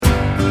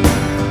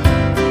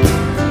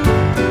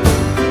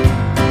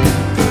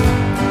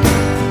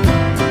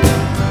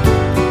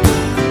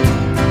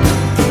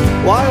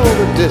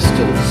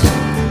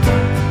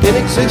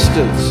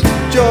existence.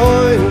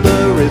 Join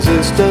the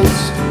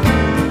resistance.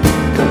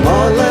 Come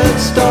on,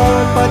 let's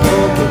start by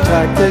talking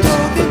tactics.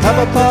 Let's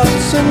have a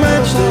pass and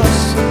match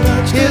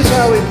this. Here's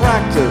how we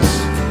practice.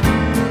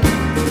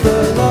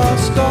 The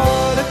lost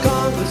art of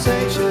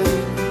conversation.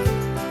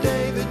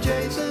 David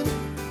Jason.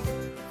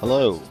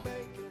 Hello,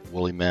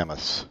 woolly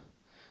mammoths.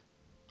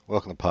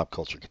 Welcome to Pop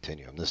Culture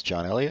Continuum. This is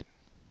John Elliott.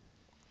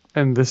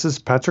 And this is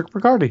Patrick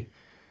Brigardi.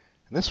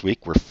 And this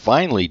week we're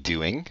finally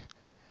doing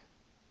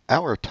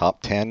our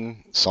top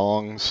 10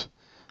 songs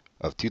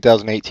of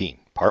 2018,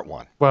 part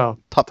 1. Well,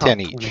 top 10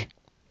 20. each.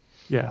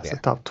 Yeah, it's a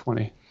top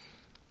 20.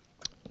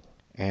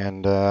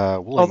 And woolly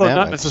although mammoths,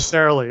 not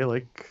necessarily,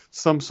 like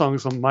some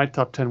songs on my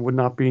top 10 would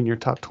not be in your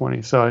top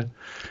 20. So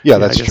yeah,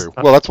 that's true.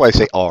 Well, that's why I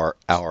say our.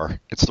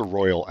 It's the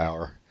royal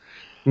hour.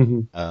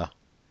 Mm-hmm.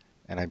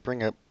 And I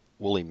bring up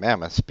woolly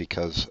mammoths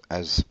because,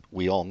 as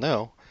we all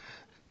know,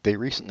 they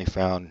recently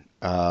found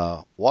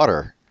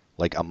water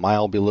like a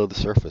mile below the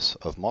surface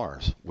of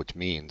Mars, which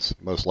means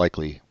most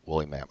likely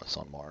woolly mammoths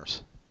on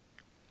Mars.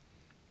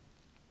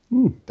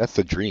 That's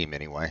the dream,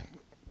 anyway.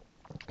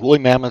 Woolly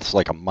mammoths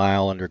like a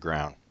mile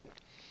underground,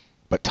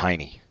 but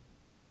tiny.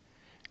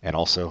 And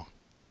also,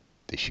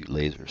 they shoot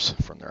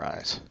lasers from their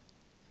eyes.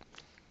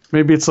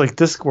 Maybe it's like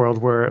Discworld,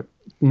 where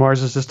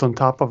Mars is just on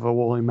top of a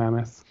woolly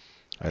mammoth.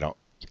 I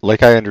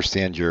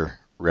understand your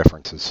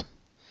references.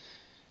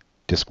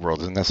 Discworld,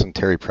 isn't that some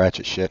Terry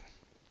Pratchett shit?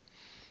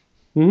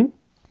 Hmm?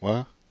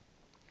 What?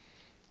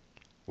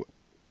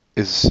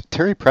 Is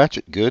Terry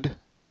Pratchett good,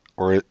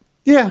 or is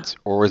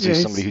he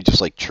somebody who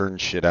just like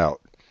churns shit out?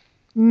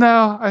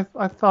 No,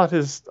 I thought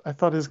his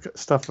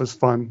stuff was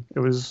fun. It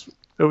was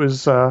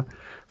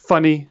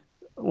funny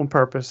on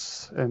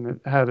purpose, and it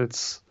had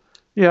its.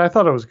 Yeah, I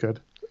thought it was good.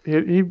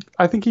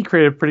 I think he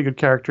created pretty good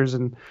characters,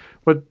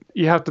 but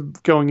you have to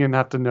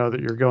know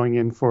that you're going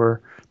in for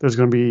there's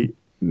going to be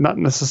not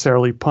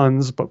necessarily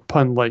puns, but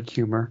pun-like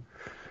humor,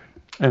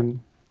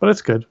 but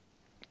it's good.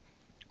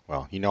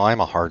 Well,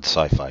 I'm a hard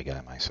sci-fi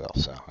guy myself,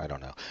 so I don't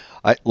know.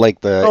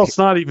 It's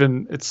not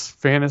even. It's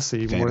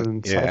fantasy more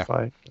than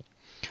sci-fi.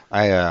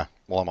 I'm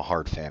a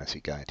hard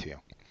fantasy guy too.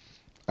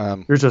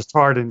 You're just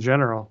hard in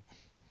general.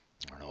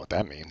 I don't know what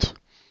that means.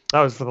 That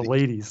was for the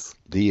ladies.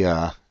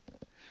 Because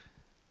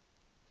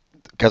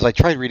I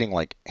tried reading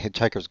like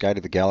Hitchhiker's Guide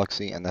to the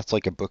Galaxy, and that's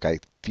like a book I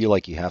feel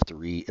like you have to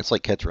read. It's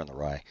like Catcher in the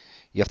Rye.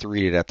 You have to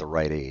read it at the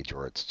right age,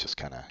 or it's just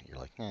kind of you're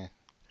like, eh.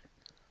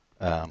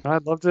 I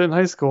loved it in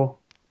high school.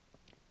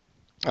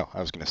 Oh,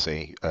 I was going to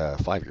say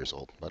 5 years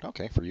old, but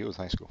okay, for you it was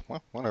high school.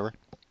 Well, whatever.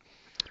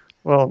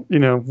 Well,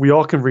 we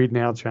all can read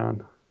now,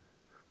 John.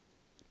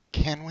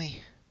 Can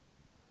we?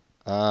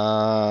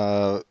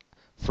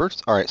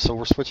 First, all right, so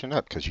we're switching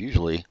up because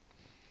usually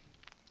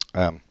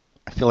I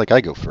feel like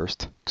I go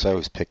first because I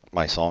always pick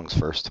my songs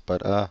first,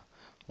 but I'll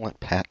let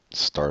Pat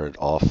start it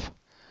off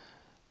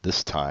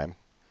this time.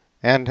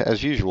 And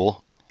as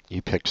usual,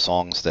 you picked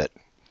songs that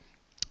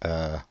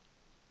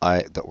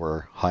that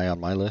were high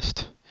on my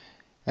list.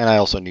 And I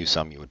also knew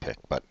some you would pick,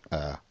 but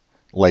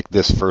like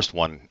this first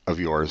one of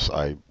yours,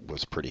 I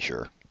was pretty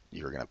sure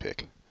you were going to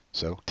pick.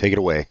 So take it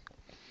away.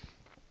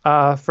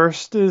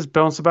 First is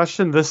Belle and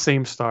Sebastian, The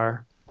Same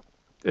Star.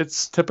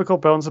 It's typical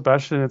Belle and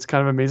Sebastian. It's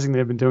kind of amazing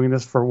they've been doing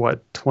this for,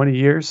 20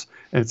 years?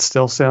 And it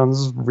still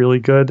sounds really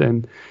good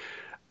and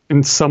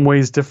in some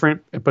ways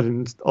different, but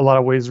in a lot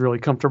of ways really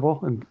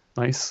comfortable and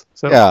nice.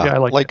 So yeah I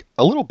like it.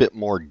 A little bit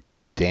more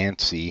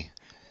dancey.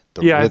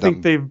 Rhythm. I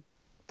think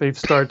they've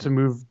started to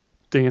move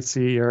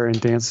dancier and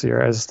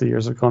dancier as the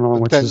years have gone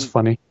on, which is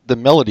funny. The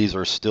melodies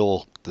are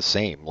still the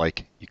same.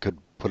 Like you could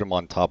put them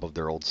on top of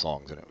their old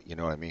songs, you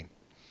know what I mean?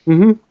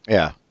 Mm-hmm.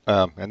 Yeah.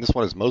 And this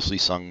one is mostly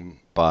sung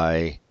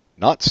by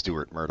not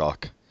Stuart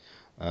Murdoch,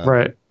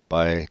 right?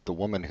 By the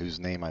woman whose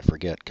name I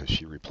forget because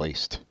she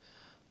replaced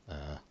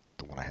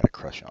the one I had a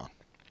crush on,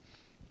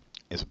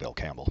 Isabel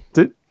Campbell.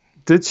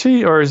 Did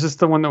she, or is this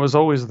the one that was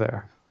always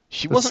there?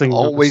 She wasn't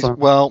always.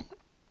 Well,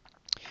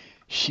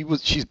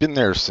 she's been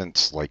there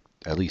since like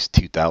at least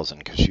 2000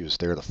 because she was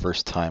there the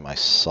first time I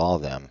saw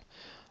them.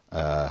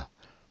 But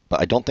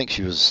I don't think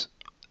she was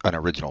an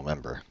original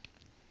member.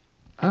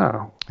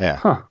 Oh. Yeah.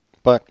 Huh.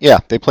 But yeah,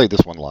 they played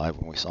this one live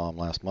when we saw them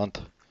last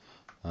month.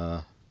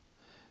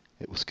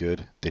 It was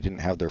good. They didn't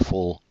have their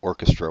full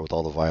orchestra with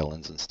all the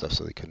violins and stuff,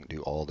 so they couldn't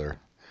do all their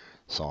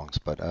songs.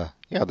 But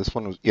yeah, this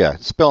one was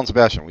it's Belle and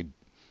Sebastian. We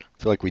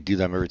feel like we do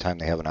them every time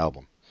they have an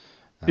album.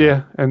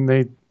 Yeah, and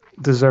they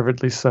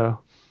deservedly so.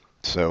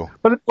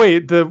 But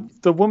wait,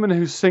 the woman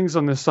who sings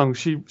on this song,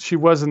 she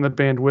was in the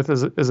band with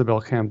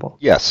Isabel Campbell.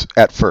 Yes,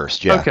 at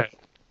first, yeah. Okay.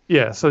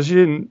 Yeah, so she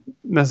didn't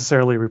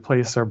necessarily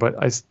replace her, but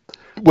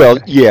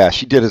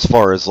she did as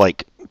far as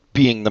like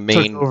being the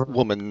main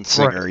woman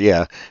singer, right.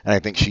 Yeah. And I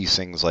think she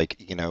sings like,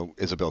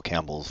 Isabel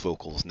Campbell's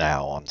vocals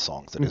now on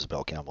songs that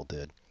Isabel Campbell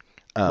did.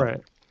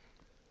 Right.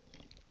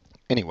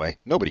 Anyway,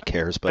 nobody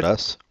cares but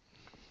us.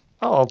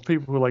 Oh,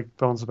 people who like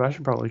Belle and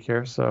Sebastian probably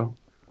care, so.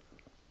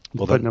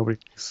 But nobody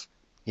cares.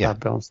 Yeah.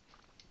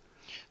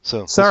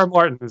 So Sarah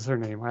Martin is her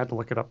name. I had to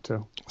look it up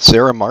too.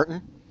 Sarah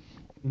Martin?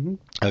 Mm-hmm.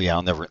 Oh yeah,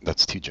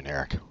 that's too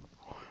generic.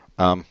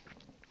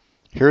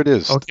 Here it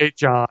is. Okay,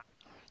 John.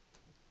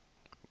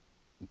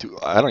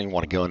 I don't even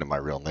want to go into my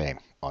real name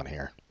on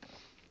here.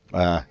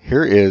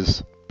 Here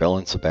is Belle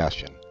and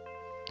Sebastian.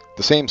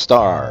 The Same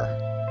Star.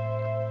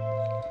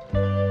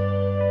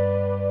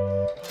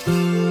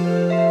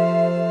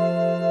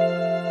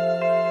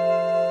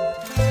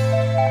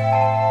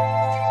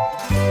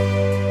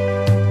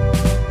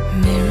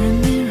 Mirror,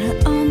 mirror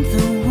on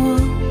the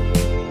wall,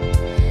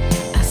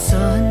 I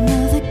saw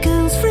another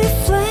girl's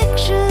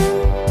reflection.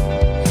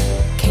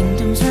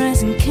 Kingdoms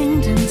rise and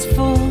kingdoms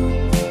fall,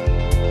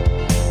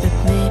 but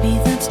maybe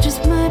that's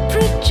just my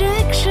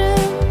projection.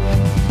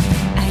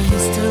 I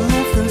used to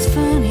love those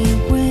funny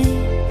ways.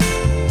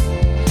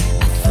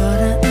 I thought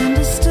I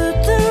understood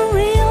the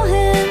real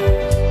him.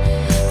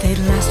 They'd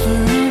last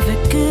forever,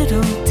 good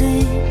old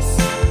days.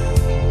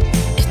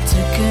 It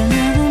took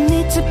another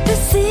me to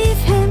perceive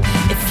him.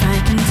 If I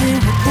can do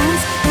it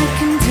once, I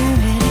can do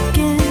it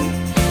again.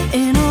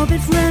 In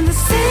orbit round the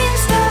same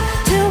star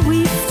till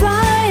we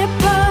fly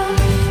apart.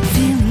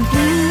 Feeling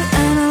blue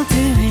and I'll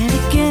do it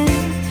again.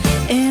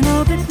 In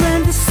orbit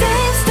round the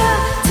same star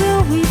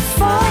till we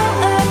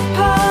fall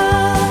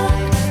apart.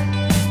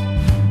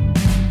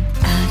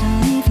 I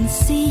don't even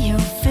see your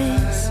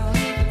face.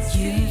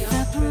 You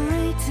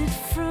evaporated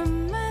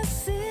from my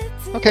city.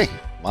 Okay,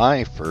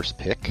 my first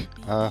pick.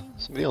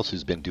 Somebody else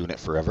who's been doing it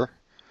forever.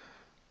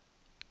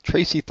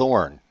 Tracy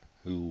Thorn,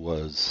 who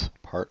was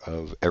part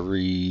of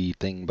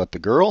Everything But the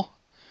Girl,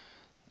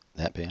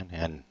 that band,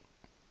 and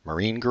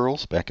Marine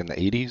Girls back in the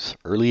 80s,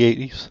 early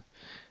 80s.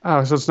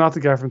 Oh, so it's not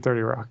the guy from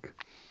 30 Rock.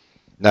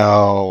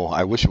 No,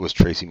 I wish it was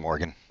Tracy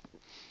Morgan.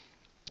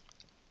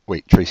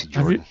 Wait, Tracy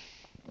Jordan.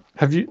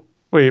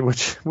 Wait,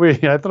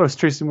 I thought it was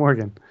Tracy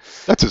Morgan.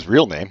 That's his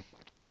real name.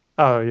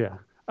 Oh, yeah.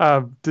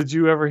 Did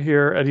you ever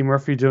hear Eddie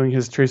Murphy doing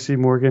his Tracy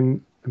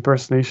Morgan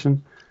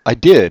impersonation? I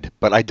did,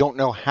 but I don't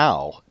know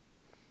how.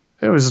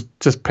 It was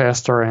just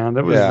passed around.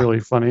 It was Yeah. really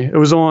funny. It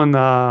was on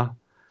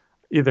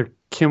either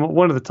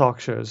one of the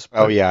talk shows.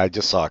 Oh, yeah, I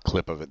just saw a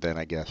clip of it then,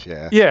 I guess,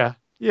 yeah.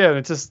 Yeah, and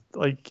it just,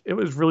 it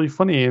was really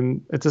funny,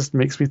 and it just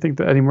makes me think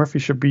that Eddie Murphy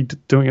should be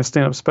doing a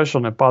stand-up special,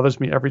 and it bothers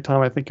me every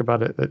time I think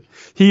about it, that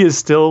he is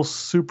still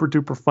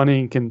super-duper funny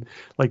and can,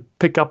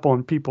 pick up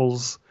on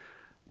people's,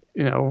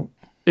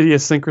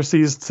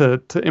 idiosyncrasies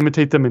to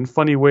imitate them in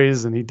funny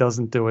ways, and he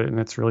doesn't do it, and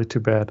it's really too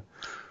bad.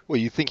 Well,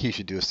 you think he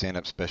should do a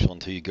stand-up special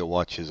until you go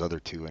watch his other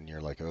two, and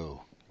you're like,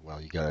 oh,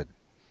 well, you got to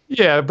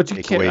Yeah, but you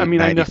take can't, away I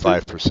mean, I know.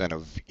 95%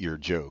 of your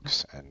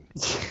jokes. And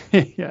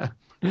Yeah,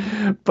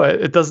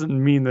 but it doesn't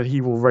mean that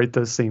he will write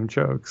those same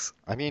jokes.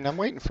 I mean, I'm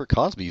waiting for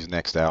Cosby's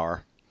next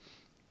hour.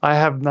 I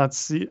have not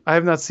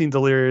seen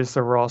Delirious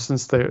or Raw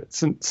since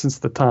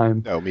the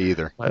time. No, me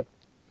either. But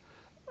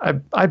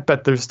I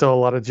bet there's still a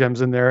lot of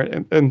gems in there,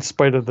 in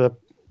spite of the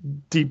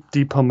deep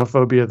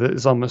homophobia that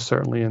is almost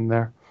certainly in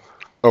there.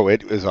 Oh,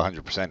 it is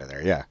 100% in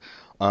there, yeah.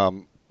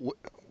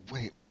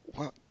 Wait,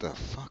 what the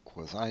fuck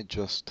was I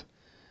just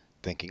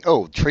thinking?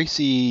 Oh,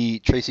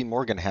 Tracy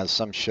Morgan has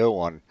some show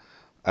on,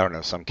 I don't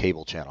know, some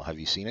cable channel. Have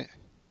you seen it?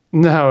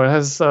 No, it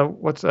has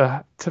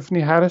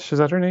Tiffany Haddish, is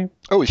that her name?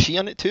 Oh, is she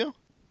on it too?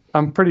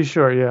 I'm pretty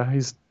sure, yeah.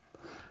 It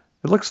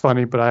looks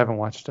funny, but I haven't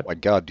watched it. My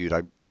God, dude,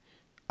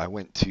 I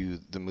went to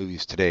the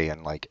movies today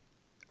and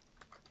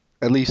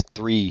at least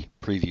 3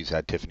 previews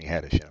had Tiffany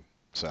Haddish in them.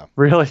 So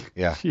Really?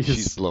 yeah,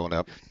 she's blowing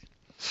up.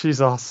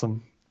 She's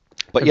awesome.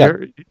 But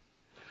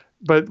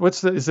But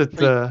is it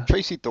the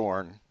Tracy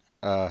Thorn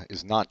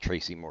is not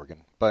Tracy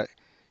Morgan, but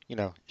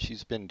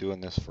she's been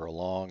doing this for a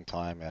long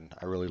time, and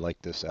I really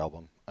like this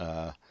album.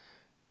 I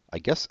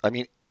guess, I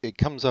mean, it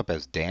comes up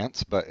as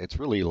dance, but it's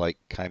really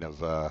kind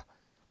of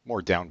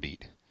more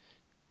downbeat.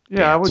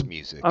 Dance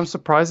music. I'm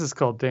surprised it's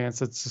called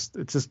dance.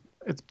 It's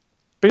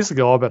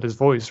basically all about his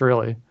voice,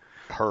 really.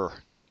 Her.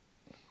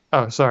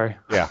 Oh, sorry.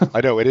 Yeah,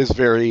 I know it is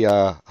very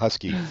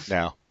husky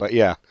now, but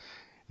yeah,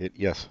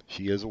 yes,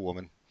 she is a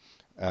woman.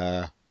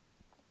 But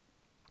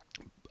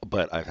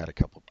I had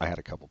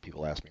a couple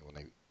people ask me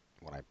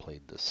when I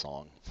played this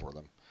song for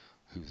them,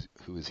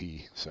 who is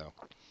he? So,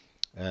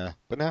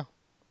 but no,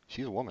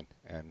 she's a woman,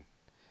 and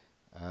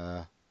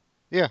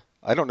yeah,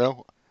 I don't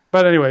know.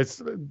 But anyway,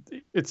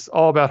 it's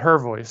all about her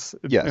voice.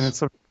 Yes. And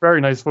it's a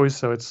very nice voice.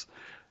 So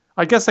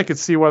I guess I could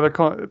see why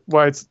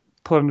why it's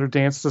put under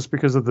dance, just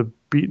because of the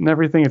beat and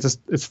everything.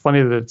 It's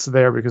funny that it's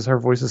there because her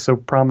voice is so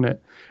prominent.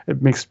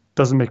 It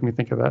doesn't make me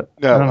think of that.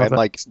 No,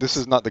 and this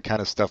is not the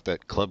kind of stuff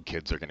that club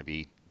kids are going to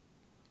be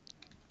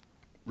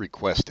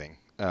requesting.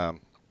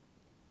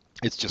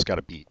 It's just got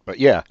a beat. But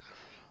yeah,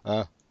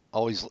 I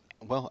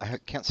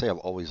can't say I've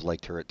always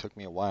liked her. It took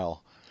me a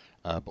while.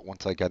 But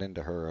once I got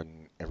into her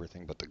and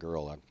Everything But the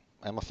Girl,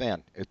 I'm a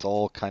fan. It's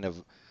all kind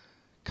of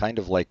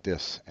like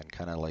this, and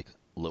kind of like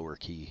lower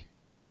key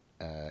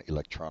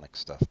electronic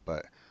stuff.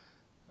 But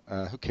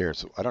who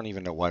cares? I don't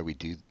even know why we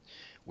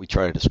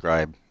try to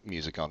describe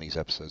music on these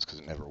episodes, because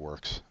it never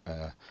works.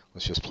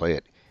 Let's just play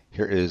it.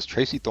 Here is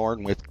Tracy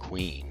Thorn with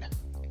Queen.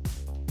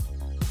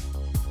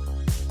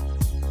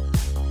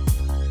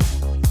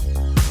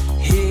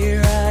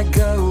 Here I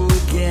go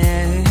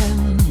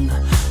again,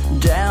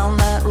 down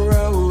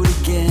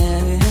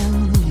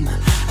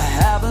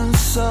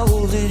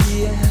solved it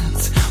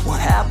yet. What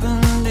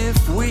happened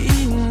if we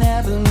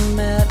never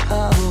met?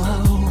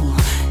 Oh,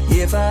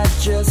 if I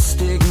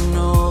just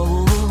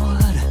ignored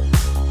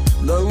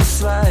those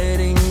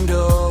sliding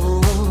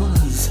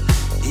doors,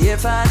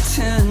 if I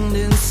turned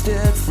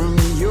instead from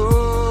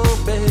your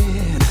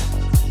bed,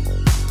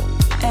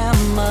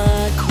 am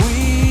I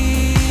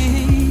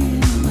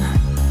queen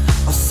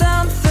or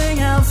something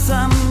else?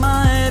 I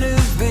might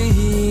have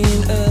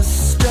been a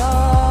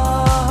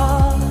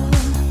star.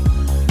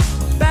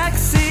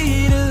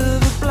 Backseat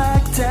of a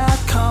blacked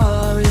out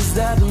car, is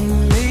that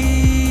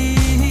me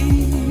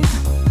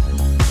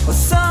or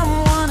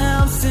someone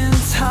else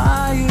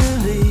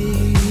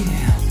entirely?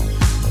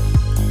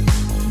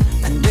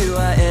 And do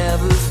I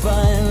ever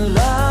find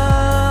love?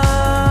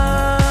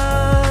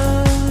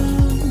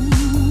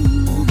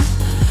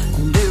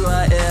 Do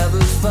I ever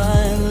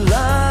find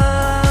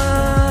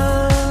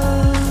love?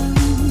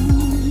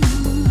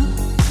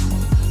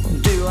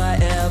 Do I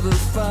ever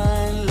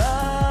find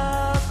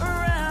love? Or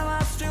am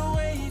I still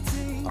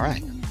waiting? All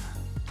right.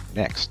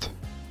 Next.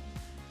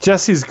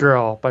 Jesse's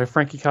Girl by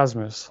Frankie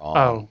Cosmos. Oh.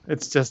 Oh,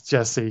 it's just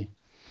Jesse.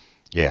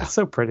 Yeah. It's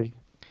so pretty.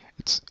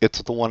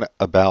 It's the one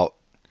about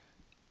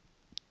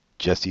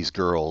Jesse's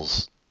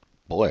girl's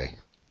boy.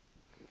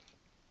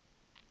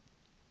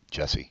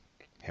 Jesse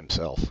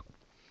himself.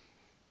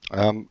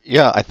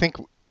 Yeah, I think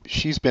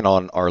she's been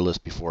on our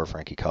list before,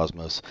 Frankie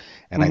Cosmos,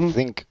 and I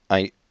think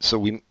I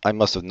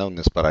must have known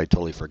this, but I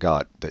totally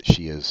forgot that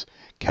she is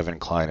Kevin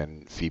Kline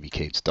and Phoebe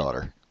Cates'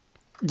 daughter.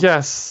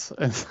 Yes,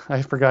 and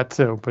I forgot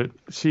too, but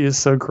she is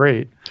so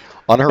great.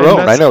 On her And own,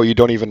 I that's- know you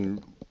don't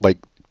even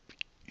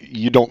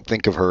you don't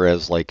think of her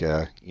as like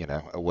a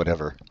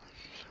whatever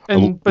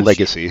But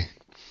legacy.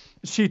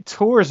 she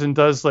tours and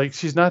does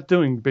she's not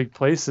doing big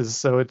places,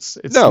 so it's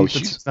No, neat that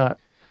she's not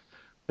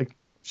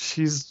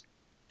she's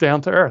down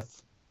to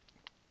earth,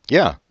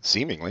 Yeah,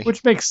 seemingly.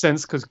 which makes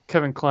sense because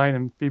Kevin Kline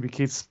and Phoebe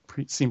Cates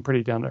seem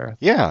pretty down to earth.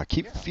 Yeah,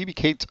 Phoebe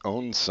Cates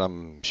owns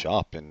some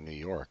shop in New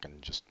York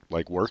and just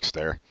works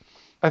there.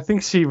 I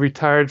think she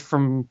retired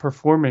from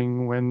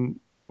performing when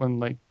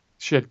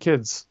she had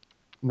kids,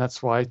 and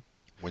that's why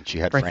When she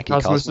had Frankie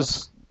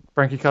Cosmos.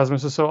 Frankie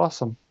Cosmos is so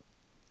awesome.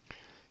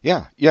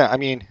 Yeah. I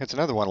mean, it's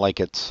another one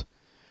it's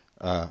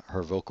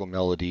her vocal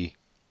melody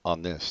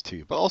on this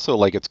too, but also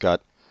it's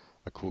got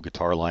a cool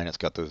guitar line. It's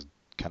got those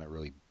kind of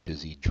really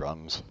busy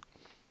drums.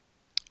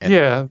 And,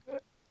 Yeah,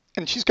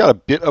 and she's got a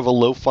bit of a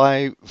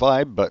lo-fi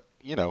vibe, but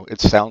it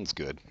sounds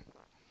good.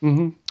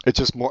 hmm It's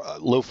just more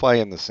lo-fi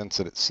in the sense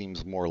that it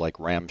seems more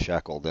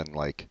ramshackle than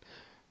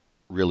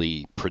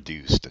really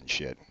produced and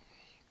shit.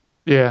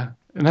 yeah,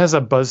 and it has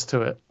a buzz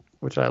to it,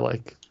 which I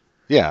like.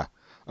 Yeah.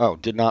 Oh,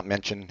 did not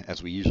mention,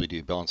 as we usually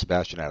do, Belle and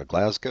Sebastian out of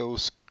Glasgow,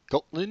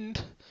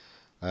 Scotland,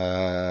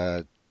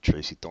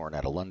 Tracy Thorn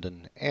out of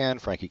London,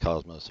 and Frankie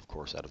Cosmos, of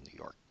course, out of New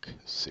York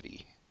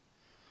City.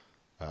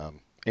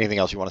 Anything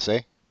else you want to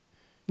say?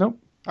 Nope.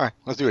 All right,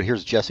 let's do it.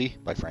 Here's Jessie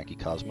by Frankie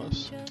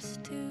Cosmos.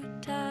 Just too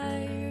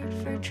tired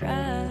for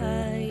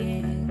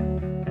trying.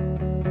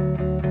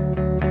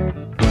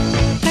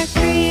 I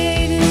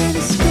created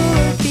a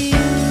scorpion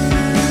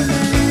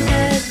and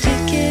had to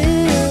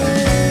kill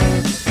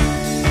it.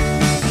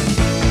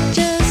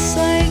 Just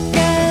like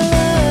I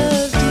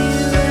loved you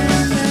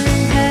and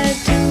then had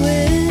to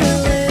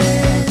will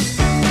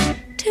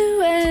it to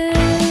end.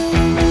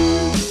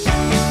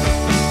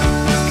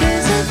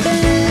 'Cause I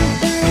bent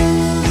the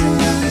rules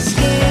and I'm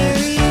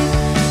scary.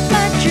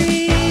 My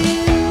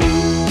dream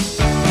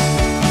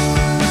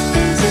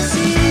is a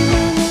scene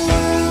in the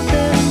world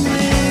that I'm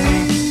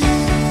wearing.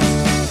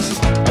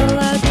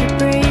 Allowed to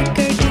break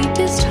our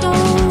deepest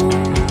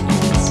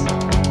holes.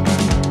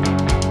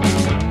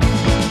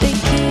 They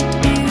keep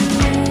you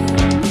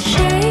in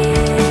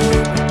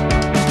shape.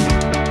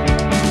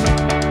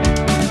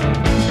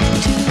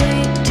 Too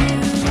late to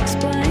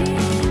explain.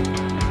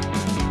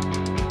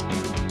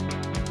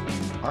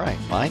 All right,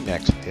 my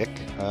next pick.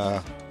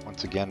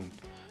 Once again,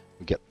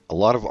 we get a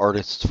lot of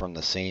artists from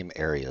the same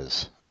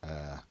areas.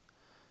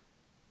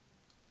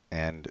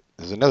 And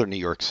there's another New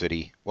York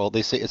City. Well,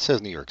 it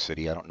says New York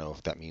City. I don't know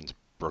if that means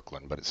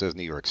Brooklyn, but it says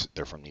New York.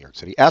 They're from New York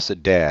City.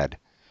 Acid Dad.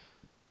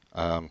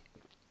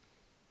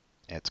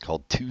 It's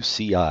called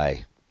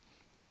 2CI,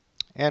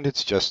 and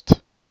it's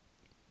just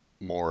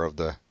more of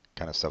the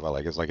kind of stuff I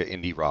like. It's like an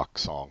indie rock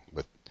song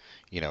with,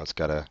 it's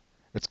got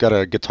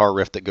a guitar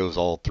riff that goes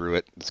all through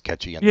it. It's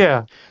catchy, and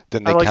Yeah,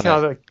 then I they like kind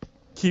how of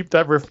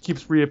that riff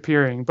keeps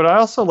reappearing. But I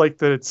also like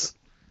that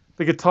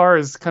the guitar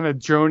is kind of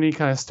drony,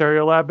 kind of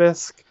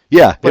Stereolab-esque.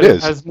 yeah, But it it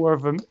is. has more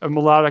of a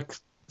melodic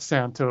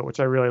sound to it, which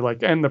I really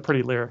like, and the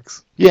pretty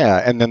lyrics. Yeah,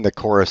 and then the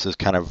chorus is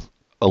kind of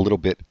a little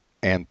bit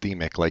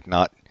anthemic,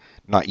 not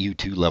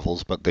U2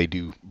 levels, but they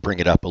do bring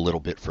it up a little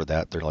bit for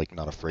that. They're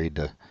not afraid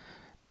to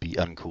be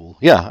uncool.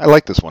 Yeah, I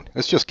like this one.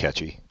 It's just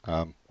catchy.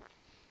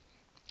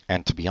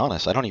 And to be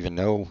honest, I don't even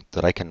know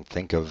that I can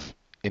think of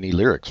any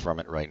lyrics from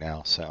it right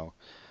now. So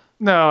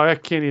No, I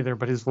can't either,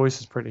 but his voice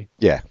is pretty.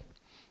 yeah.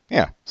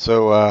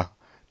 So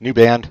new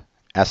band,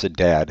 Acid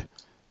Dad,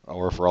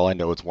 or for all I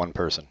know, it's one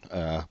person.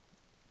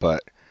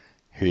 But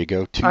Here you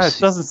go. It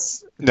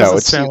doesn't. No,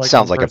 doesn't it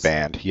sounds like a verse.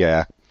 band.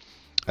 Yeah.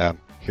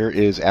 Here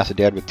is Acid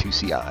Dad with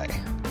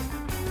 2CI.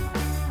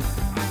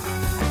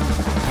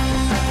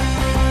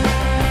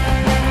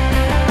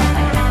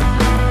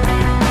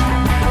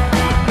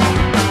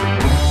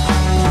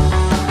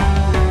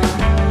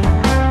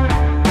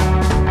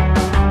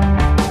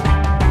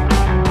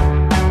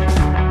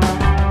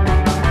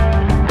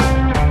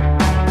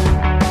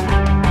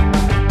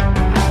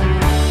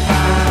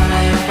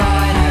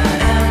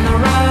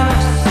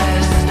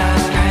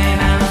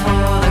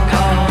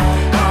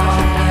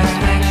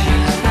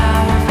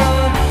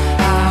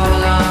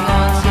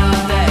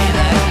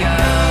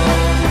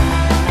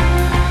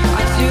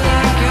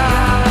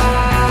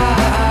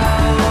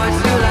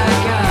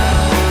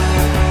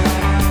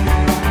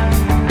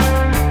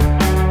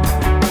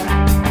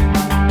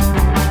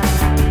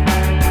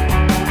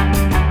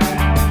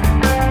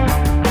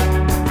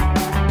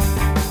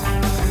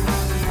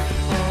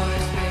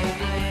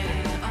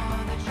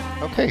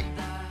 Okay,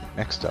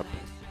 next up,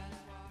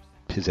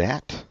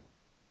 Pizzat.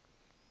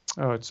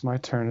 Oh, it's my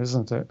turn,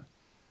 isn't it?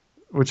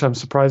 Which I'm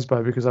surprised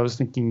by because I was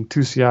thinking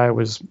 2CI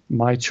was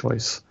my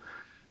choice.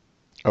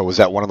 Oh, was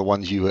that one of the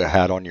ones you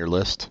had on your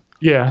list?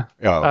 Yeah.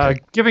 Oh,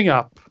 okay. Giving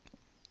Up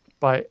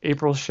by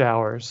April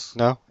Showers.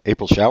 No,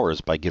 April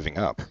Showers by Giving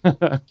Up.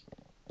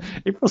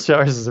 April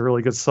Showers is a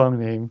really good song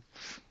name.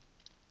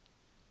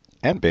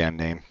 And band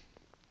name.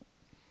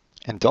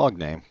 And dog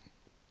name.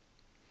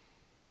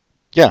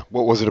 Yeah,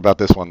 what was it about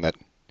this one that...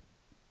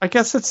 I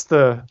guess it's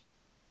the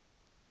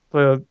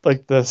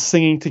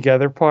singing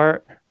together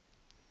part.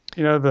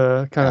 You know,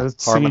 the kind of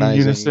singing in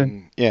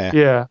unison. Yeah.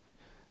 Yeah.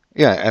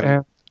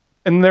 Yeah,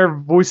 and their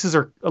voices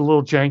are a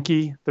little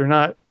janky. They're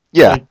not.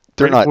 Yeah, like,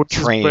 they're great not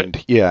voices,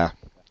 trained. Yeah.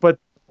 But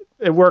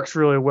it works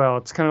really well.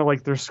 It's kind of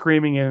like they're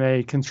screaming in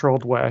a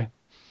controlled way.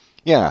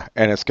 Yeah,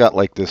 and it's got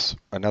like this,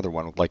 another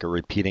one with like a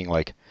repeating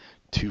like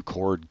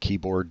 2-chord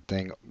keyboard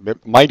thing.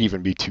 It might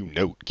even be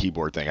 2-note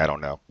keyboard thing. I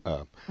don't know.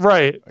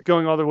 Right,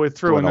 going all the way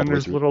through, Going and all then the way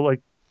there's through. little like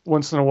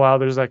once in a while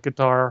there's that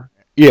guitar.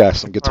 Yeah,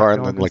 some guitar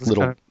and then going, like it's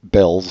little kind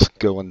bells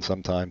going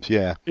sometimes.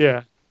 Yeah.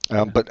 Yeah.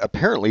 But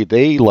apparently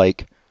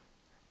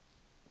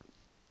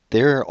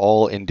they're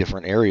all in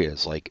different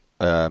areas, like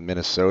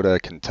Minnesota,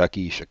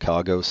 Kentucky,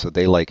 Chicago. So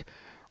they like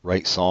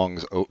write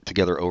songs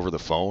together over the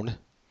phone.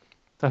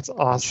 That's and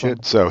awesome.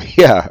 shit. So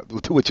yeah,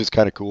 which is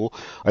kind of cool.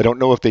 I don't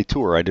know if they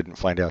tour. I didn't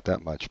find out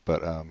that much,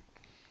 but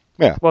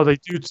yeah. Well, they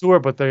do tour,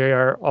 but they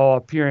are all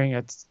appearing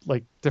at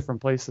like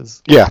different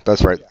places. Yeah,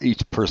 that's right.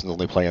 Each person's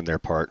only playing their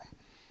part,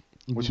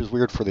 which is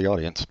weird for the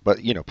audience.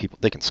 But you know, people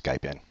they can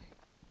Skype in.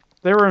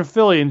 They were in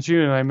Philly in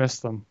June, and I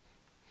missed them.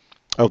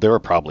 Oh, they were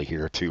probably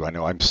here too. I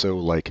know. I'm so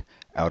like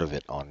out of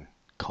it on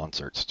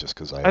concerts just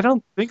because I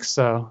don't think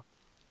so.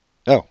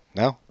 Oh,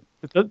 no.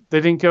 They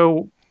didn't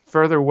go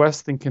further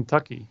west than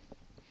Kentucky.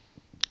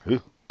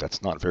 Ooh,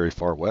 that's not very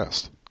far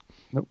west.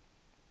 Nope.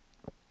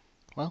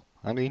 Well,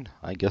 I mean,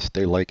 I guess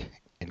they like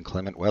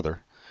inclement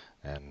weather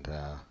and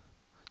This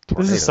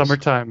tornadoes. is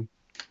summertime.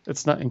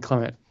 It's not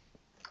inclement.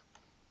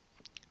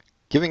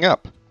 Giving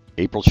Up,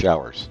 April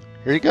Showers.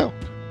 Here you go.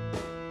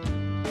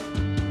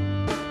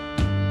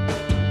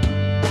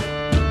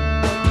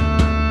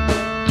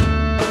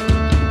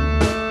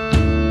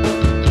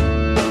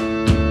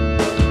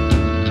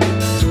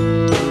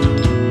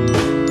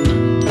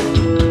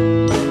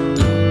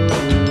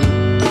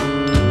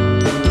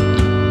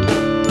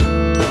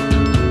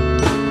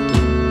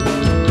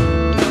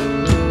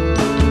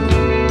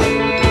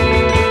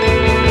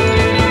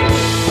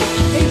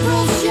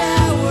 April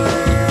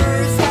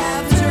showers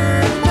have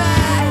turned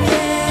my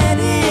head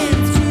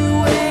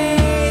into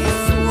a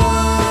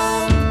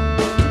swamp.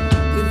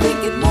 Been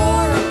thinking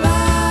more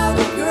about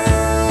a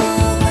girl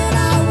than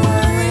I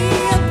worry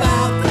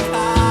about the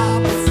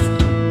cops.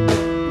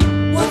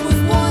 What was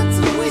once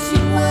a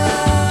wishing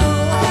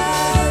well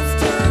has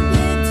turned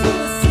into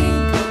a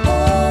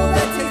sinkhole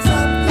that takes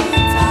up the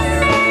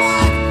entire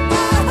block.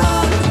 I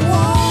hug the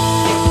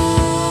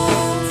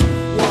walls,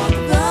 walk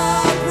the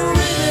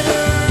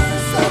perimeter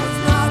so as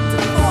not to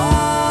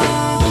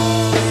fall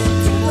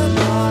into the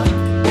muck.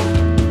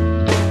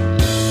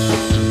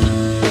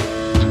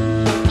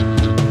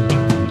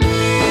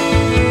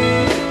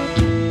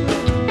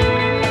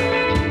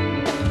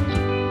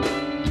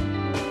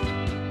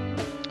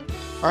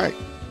 All right.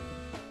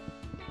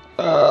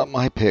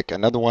 My pick.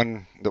 Another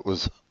one that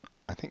was,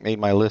 I think, made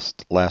my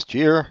list last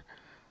year.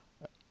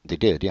 They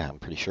did, yeah, I'm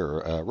pretty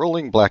sure.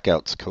 Rolling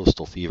Blackouts,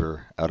 Coastal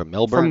Fever, out of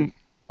Melbourne.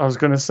 I was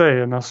going to say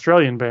an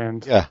Australian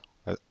band. Yeah,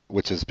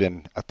 which has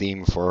been a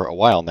theme for a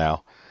while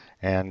now.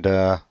 And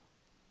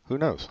who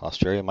knows?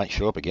 Australia might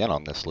show up again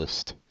on this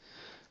list.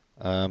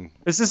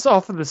 Is this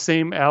off of the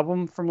same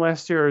album from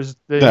last year, or is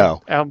the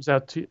No. album's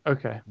out to...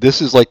 Okay,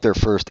 This is like their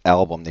first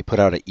album. They put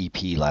out an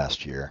EP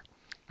last year.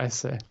 I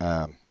see.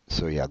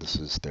 So yeah, this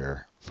is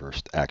their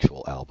first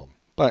actual album.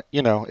 But,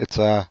 you know, it's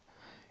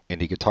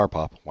indie guitar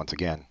pop, once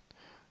again.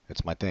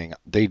 It's my thing.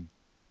 They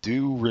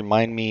do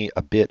remind me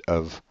a bit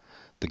of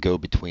the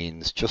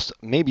Go-Betweens,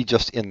 maybe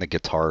just in the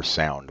guitar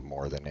sound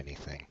more than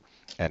anything.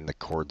 and the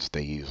chords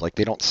they use. Like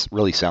they don't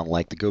really sound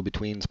like the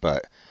Go-Betweens,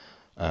 but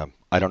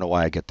I don't know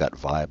why I get that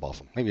vibe off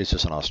them. Maybe it's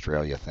just an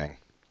Australia thing,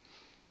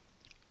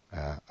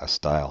 a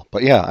style.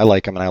 But yeah, I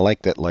like them, and I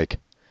like that like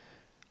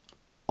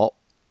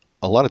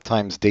a lot of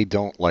times they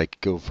don't like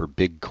go for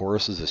big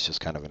choruses. It's just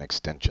kind of an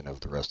extension of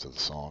the rest of the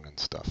song and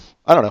stuff.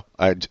 I don't know.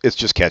 It's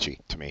just catchy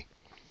to me.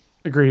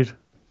 Agreed.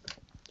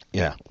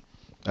 Yeah.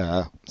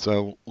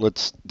 So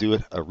let's do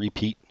it. A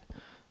repeat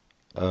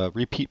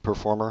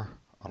performer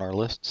on our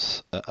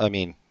lists. I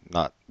mean,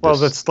 not Well,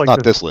 this, that's like not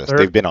the this list. third-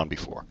 They've been on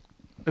before.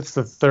 It's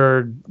the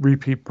third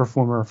repeat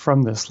performer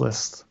from this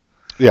list.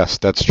 Yes,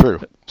 that's true.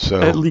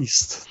 So At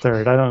least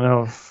third. I don't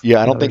know if.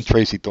 yeah, I don't others- think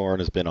Tracy Thorn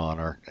has been on,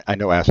 or I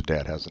know Acid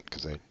Dad hasn't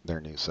because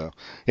they're new. So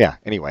yeah.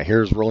 Anyway,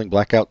 here's Rolling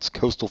Blackouts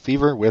Coastal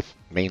Fever with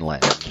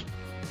Mainland.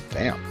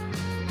 Damn.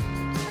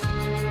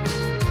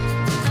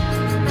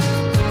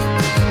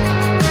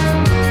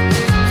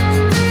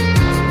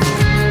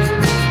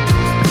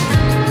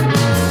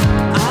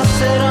 I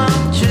said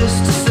I'm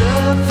just a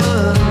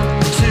surfer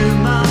to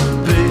my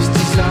base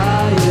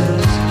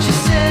desires. She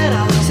said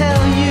I'll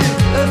tell you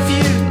a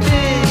few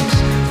things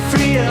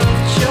free of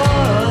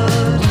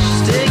charge.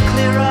 Stay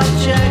clear of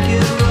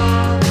Jacket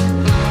Rock.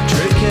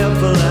 Tread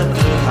careful at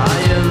the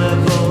higher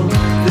level.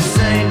 This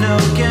ain't no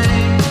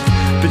game,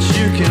 but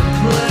you can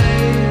play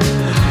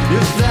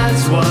if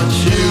that's what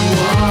you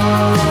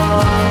want.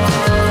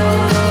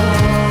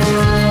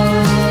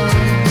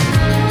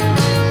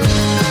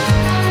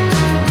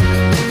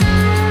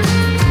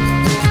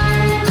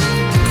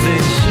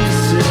 Then she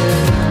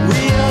said,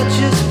 we are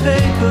just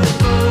paper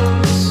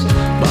boats,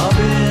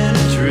 bobbing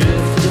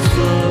adrift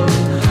afloat,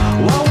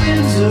 while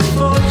winds of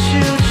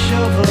fortune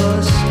shove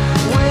us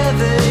where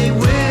they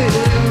will.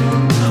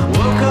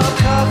 Woke up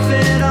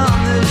coughing on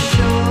the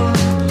shore,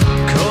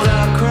 cold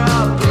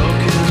outcrop,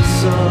 broken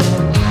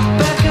sun.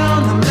 Back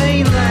on the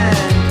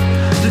mainland,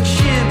 the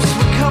chimps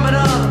were coming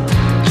up,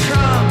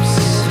 trumps.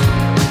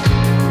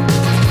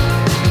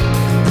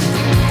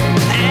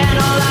 And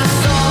all I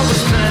saw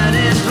was men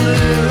in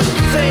blue,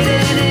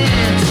 fading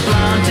into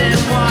blonde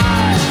and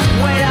white.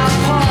 Way out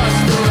past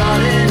the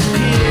rotting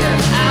pier,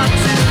 out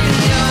to the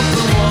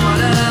open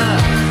water.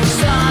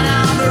 Sun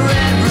on the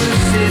red roof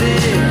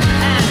city,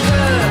 and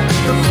her,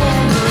 the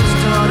former's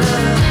daughter.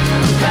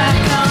 Back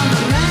on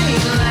the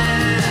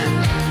mainland,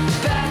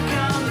 back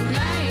on the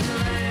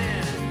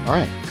mainland. All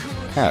right,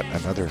 Pat,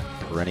 another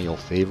perennial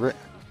favorite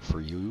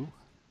for you.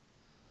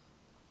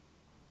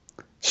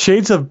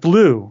 Shades of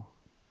Blue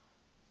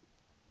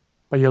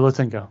by Yellow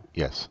Tango.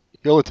 Yes,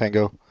 Yola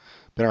Tango,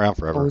 been around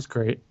forever. Always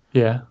great.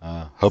 Yeah.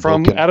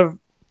 Hoboken. From out of.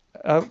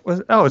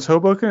 It's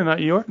Hoboken, not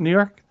New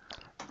York.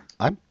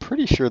 I'm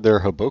pretty sure they're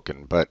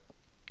Hoboken, but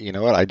you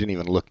know what? I didn't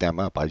even look them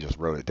up. I just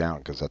wrote it down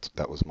because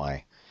that was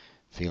my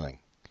feeling.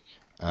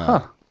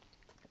 Huh.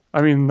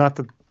 I mean, not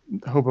that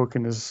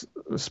Hoboken is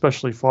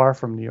especially far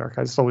from New York.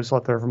 I just always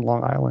thought they were from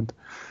Long Island.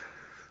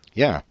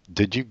 Yeah.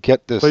 Did you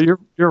get this? But you're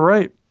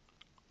right.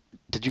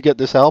 Did you get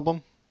this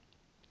album?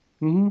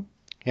 Hmm.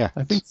 Yeah.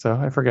 I think so.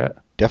 I forget.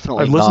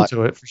 Definitely I've listened not.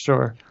 to it for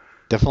sure.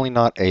 Definitely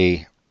not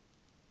a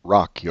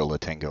rock Yola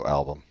Tango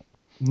album.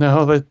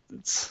 No,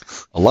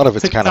 that's A lot of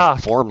it's kind TikTok.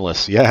 of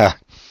formless. Yeah.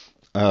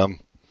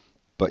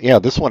 But yeah,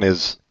 this one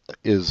is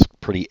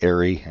pretty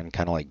airy and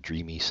kind of like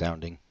dreamy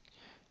sounding.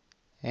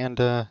 And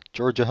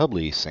Georgia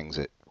Hubley sings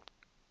it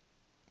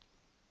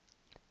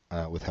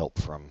with help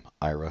from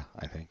Ira,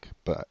 I think.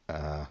 But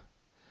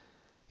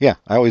yeah,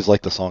 I always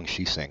like the songs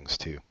she sings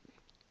too.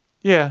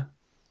 yeah.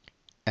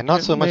 And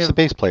not It so may much have- the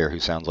bass player who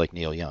sounds like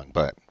Neil Young,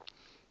 but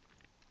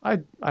I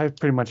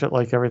pretty much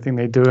like everything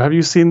they do. Have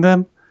you seen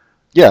them?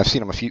 yeah, I've seen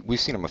them we've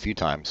seen them a few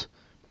times.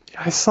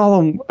 I saw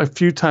them a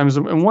few times,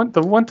 and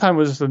the one time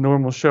was just a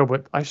normal show,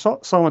 but I saw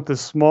them at this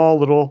small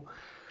little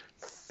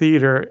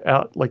theater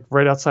out like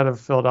right outside of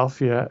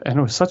Philadelphia, and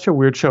it was such a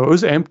weird show. It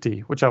was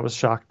empty, which I was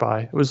shocked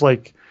by. It was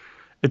like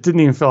it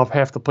didn't even fill up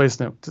half the place.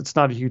 And it's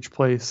not a huge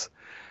place,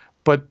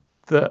 but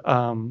the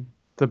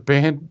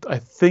band, I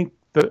think,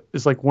 that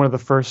is like one of the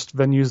first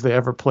venues they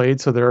ever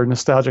played, so they're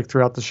nostalgic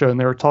throughout the show, and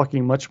they were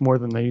talking much more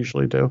than they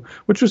usually do,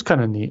 which was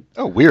kind of neat.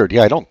 Oh, weird.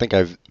 Yeah, I don't think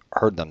I've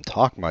heard them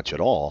talk much at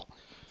all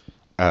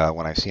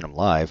when I've seen them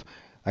live.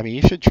 I mean,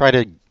 you should try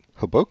to.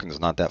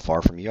 Hoboken's not that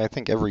far from you. I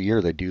think every year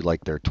they do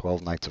like their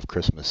 12 Nights of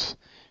Christmas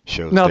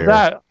shows Now there.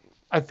 that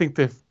I think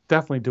they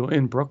definitely do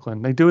in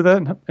Brooklyn. They do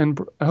that in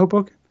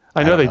Hoboken.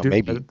 I know don't they know, do.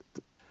 maybe. But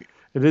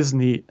it is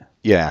neat.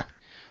 Yeah,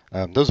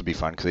 those would be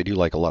fun because they do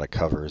like a lot of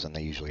covers and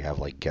they usually have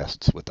like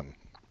guests with them.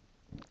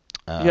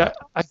 Yeah,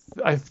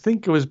 I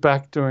think it was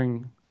back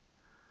during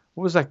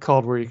what was that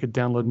called where you could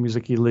download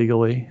music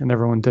illegally and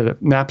everyone did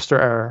it? Napster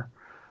era,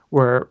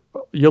 where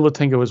Yo La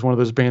Tengo was one of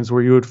those bands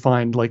where you would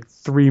find like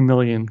 3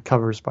 million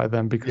covers by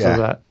them because Yeah. of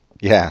that.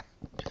 Yeah.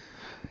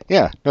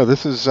 Yeah. No,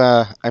 this is,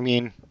 I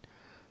mean,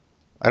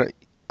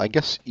 I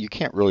guess you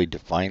can't really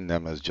define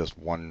them as just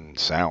one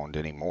sound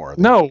anymore.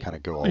 They No, kind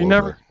of go all you over.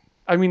 never.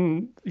 I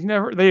mean, you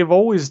never. They've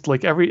always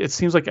like it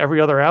seems like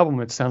every other album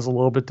it sounds a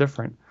little bit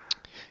different.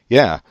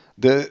 Yeah.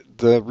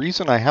 The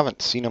reason I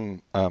haven't seen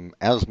them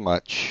as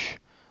much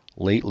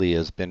lately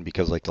has been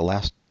because like the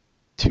last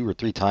 2 or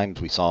 3 times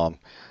we saw them,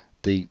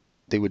 they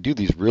would do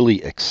these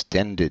really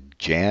extended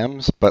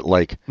jams, but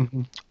like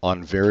Mhm.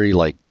 on very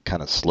like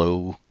kind of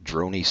slow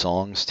drony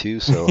songs too.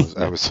 So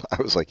I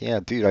was like, yeah,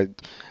 dude,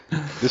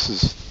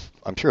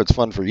 I'm sure it's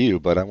fun for you,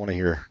 but I want to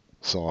hear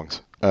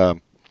songs.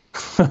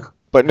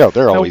 But no,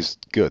 they're No. always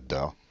good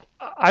though.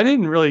 I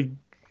didn't really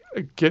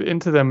get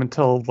into them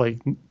until like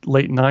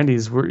late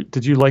 '90s.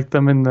 Did you like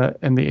them in the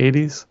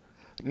 '80s?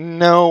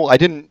 No, I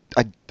didn't.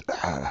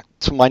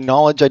 To my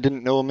knowledge, I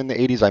didn't know them in the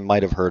 '80s. I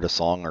might have heard a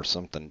song or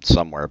something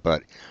somewhere,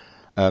 but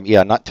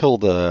yeah, not till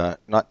the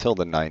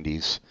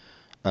 '90s.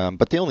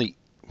 But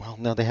well,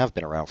 no, they have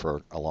been around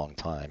for a long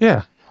time.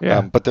 Yeah,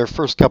 yeah. But their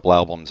first couple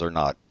albums are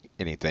not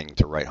anything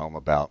to write home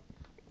about.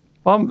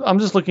 Well, I'm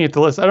just looking at the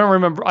list. I don't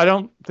remember. I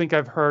don't think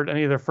I've heard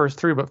any of their first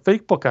three, but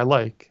Fake Book I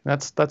like.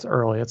 That's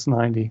early. It's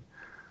 '90.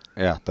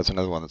 Yeah, that's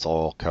another one that's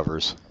all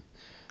covers.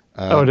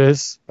 Oh, it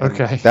is? And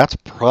Okay. that's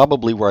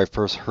probably where I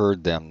first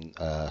heard them,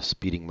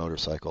 Speeding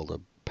Motorcycle, the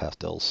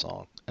Pastels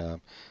song.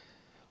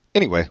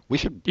 Anyway, we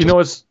should You know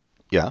what's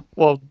yeah.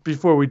 well,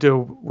 before we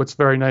do, what's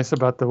very nice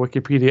about the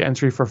Wikipedia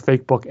entry for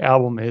Fake Book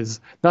album is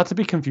not to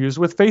be confused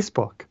with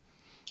Facebook.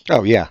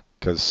 Oh, yeah,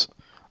 because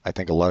I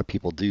think a lot of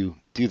people do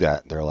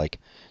that. They're like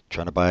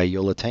trying to buy a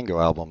Yola Tango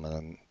album,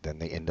 and then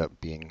they end up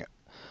being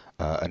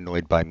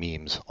annoyed by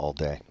memes all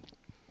day.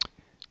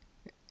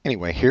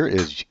 Anyway, here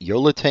is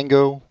Yola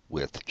Tango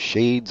with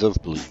Shades of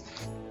Blue.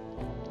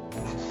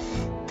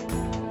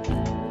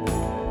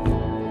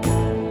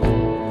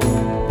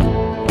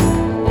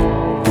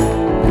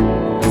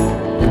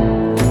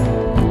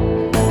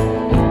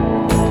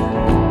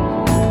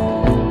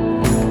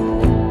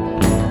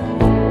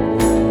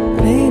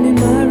 Painting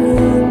my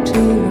room to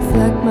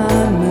reflect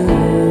my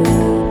mood.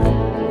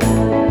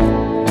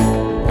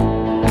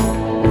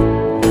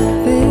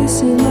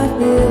 Facing my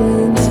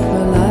feelings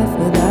for life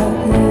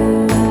without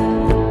you.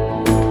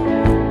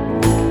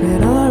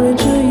 Red,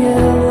 orange, or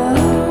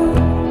yellow,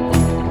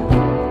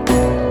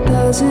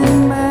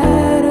 doesn't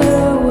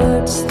matter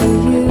what's the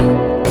you.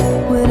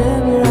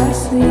 Whenever I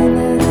see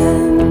them,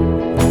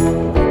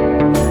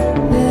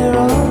 they're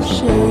all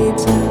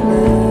shades of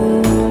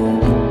blue.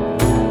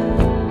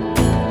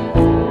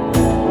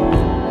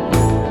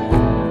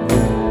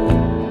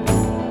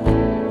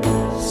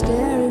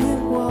 Staring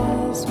at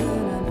walls when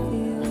I'm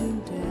feeling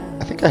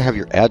down. I think I have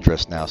your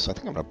address now, so I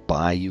think I'm going to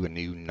buy you a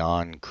new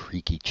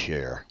non-creaky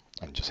chair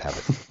and just have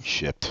it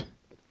shipped.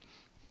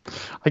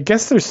 I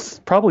guess there's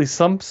probably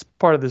some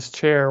part of this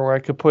chair where I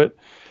could put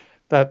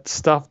that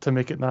stuff to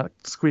make it not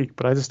squeak,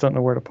 but I just don't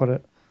know where to put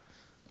it.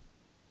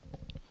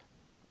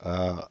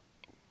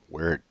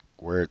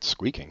 Where it's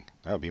squeaking.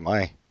 That would be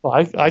my... Well,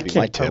 I That'd be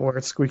my can't tell tip. where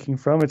it's squeaking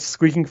from. It's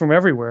squeaking from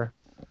everywhere.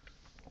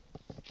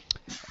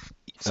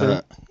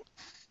 So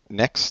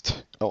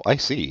Next... Oh, I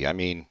see. I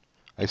mean,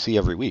 I see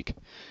every week.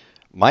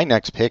 My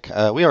next pick,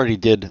 we already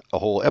did a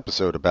whole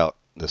episode about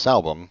this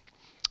album,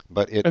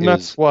 but it and is...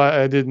 that's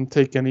why I didn't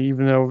take any,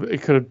 even though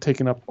it could have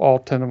taken up all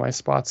 10 of my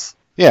spots.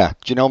 Yeah,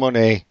 Janelle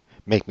Monáe,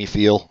 Make Me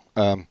Feel.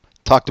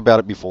 Talked about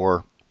it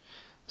before,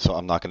 so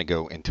I'm not going to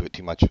go into it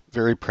too much.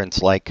 Very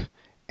Prince-like,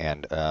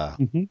 and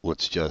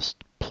let's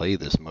just play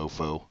this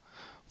mofo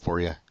for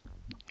you.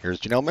 Here's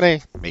Janelle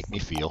Monáe, Make Me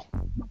Feel.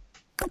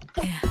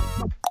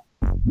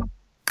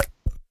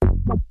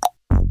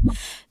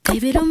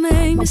 Baby, don't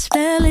make me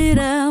spell it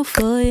out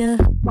for you.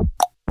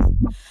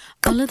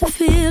 All of the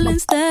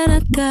feelings that I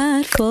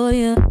got for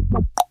you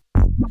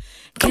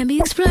can't be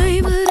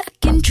explained, but I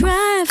can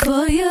try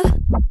for you.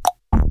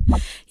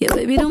 Yeah,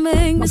 baby, don't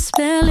make me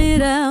spell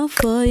it out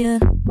for you.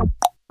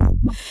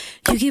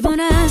 You keep on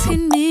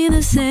asking me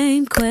the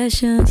same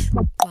questions.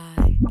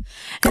 Why?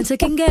 And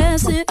second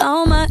guessing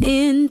all my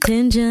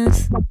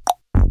intentions.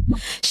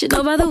 Should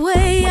know by the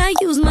way I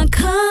use my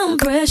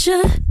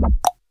compression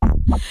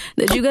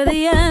that you got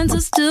the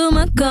answers to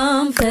my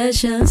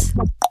confessions.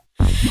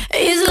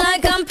 It's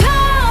like I'm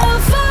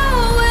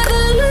powerful with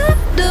a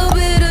little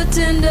bit of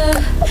tender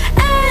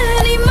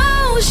and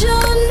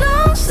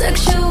emotional,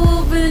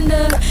 sexual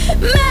bender.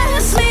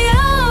 Mess me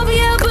up,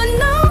 yeah, but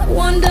no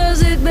one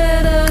does it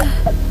better.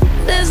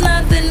 There's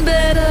nothing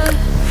better.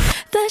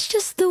 That's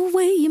just the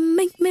way you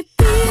make me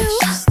feel. That's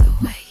just the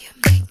way you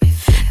make me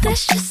feel.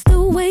 That's just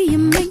the way you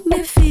make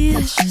me feel.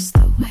 That's just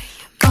the way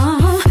you make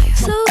me feel.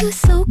 So good,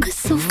 so good,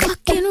 so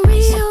fucking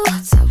real.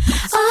 That's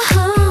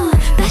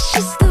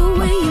just the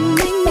way you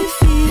make me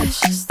feel. That's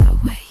just the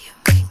way you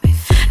make me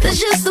feel. That's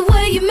just the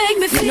way you make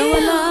me feel. You know I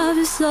love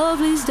you, so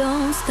please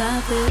don't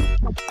stop it.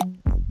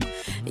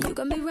 You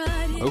got me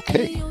right here.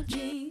 Okay. in your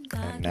jeans.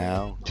 And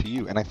now to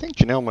you. And I think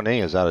Janelle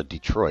Monáe is out of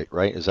Detroit,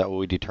 right? Is that what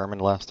we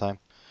determined last time?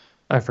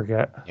 I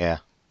forget. Yeah.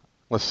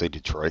 Let's say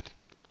Detroit.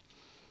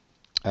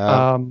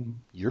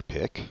 Your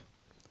pick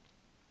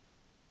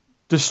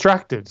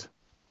Distracted.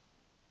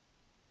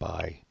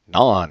 by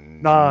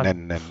Non.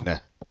 Nonn.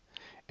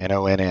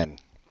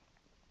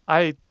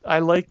 I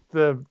like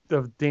the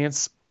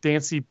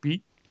dancey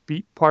beat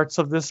parts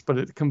of this, but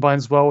it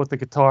combines well with the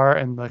guitar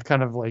and the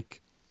kind of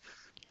like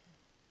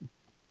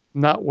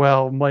not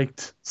well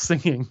mic'd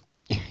singing.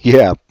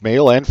 Yeah,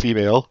 male and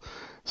female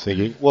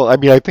singing. Well, I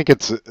mean, I think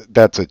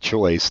that's a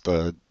choice.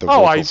 The Oh,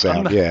 vocal I'm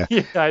sound. not, Yeah.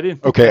 yeah, I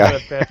didn't think Okay.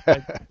 of that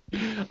bad.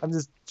 I'm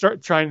just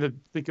trying to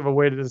think of a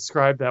way to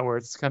describe that where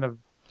it's kind of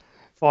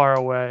far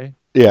away.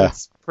 Yeah.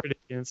 It's pretty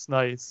and it's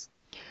nice.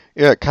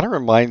 Yeah. It kind of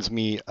reminds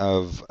me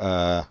of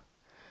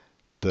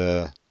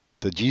the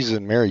Jesus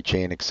and Mary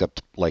chain,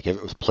 except like if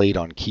it was played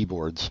on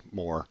keyboards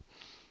more.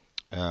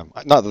 Not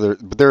that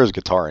but there is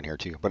guitar in here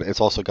too, but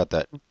it's also got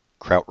that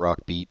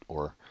krautrock beat,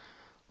 or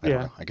I don't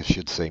Yeah. know. I guess you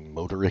should say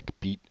motoric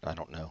beat. I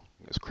don't know.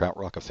 Is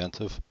krautrock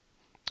offensive?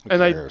 Who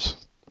And I- cares?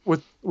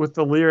 With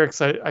the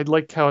lyrics, I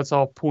like how it's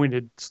all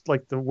pointed. It's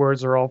like the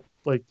words are all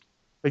like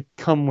they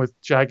come with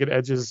jagged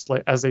edges,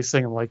 like as they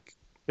sing them. Like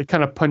they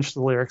kind of punch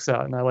the lyrics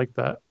out, and I like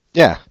that.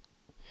 Yeah.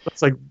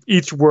 It's like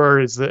each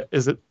word is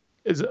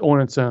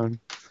on its own.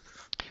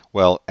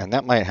 Well, and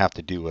that might have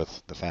to do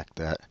with the fact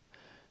that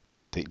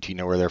do you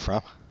know where they're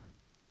from?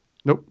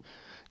 Nope.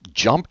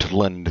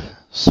 Jämtland,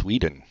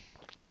 Sweden.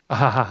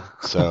 Ah,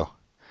 So,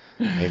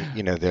 maybe,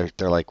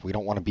 they're like, we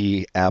don't want to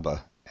be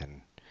ABBA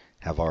and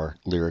have our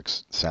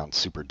lyrics sound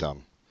super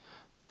dumb.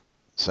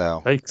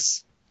 So,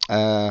 thanks.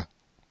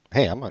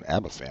 hey, I'm an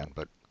ABBA fan,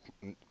 but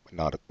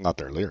not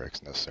their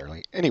lyrics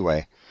necessarily.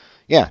 Anyway,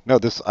 yeah, no,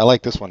 I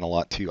like this one a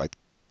lot too.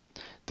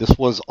 This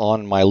was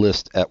on my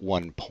list at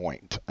one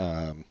point.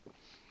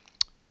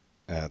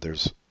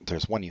 There's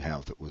one you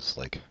have that was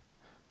like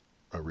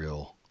a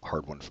real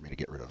hard one for me to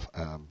get rid of.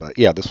 But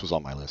yeah, this was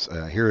on my list.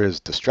 Here is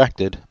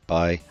Distracted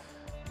by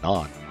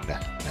Non.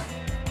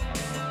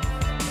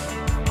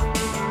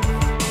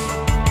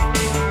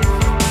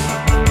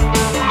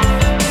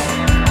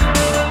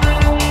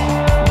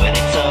 When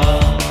it's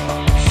all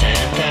said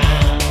and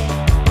done,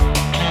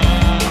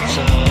 clouds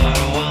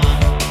are one.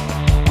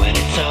 When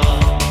it's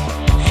all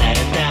said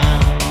and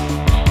done,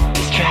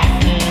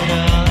 distracted,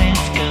 all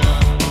is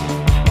gone.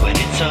 When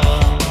it's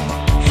all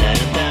said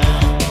and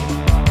done,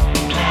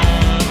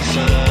 clouds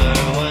are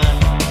one.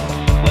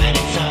 When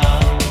it's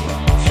all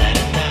said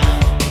and done,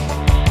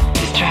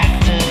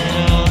 distracted,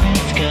 all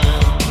is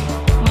gone.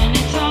 When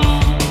it's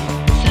all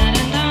said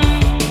and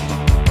done,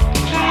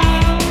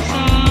 clouds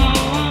are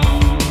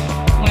one.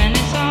 When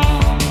it's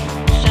all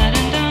said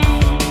and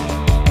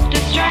done,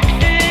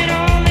 distracted,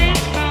 all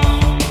is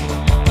gone.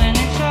 When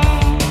it's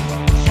all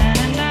said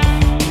and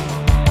done,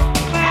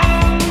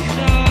 clouds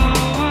are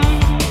one.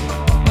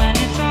 When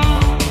it's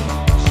all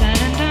said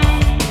and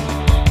done,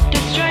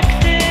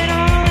 distracted,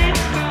 all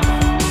is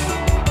gone.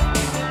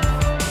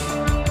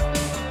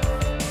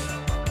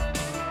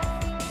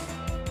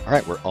 All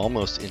right, we're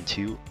almost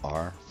into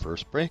our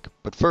first break.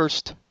 But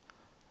first,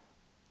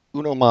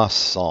 Uno Mas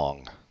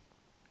song.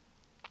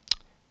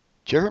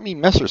 Jeremy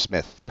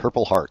Messersmith,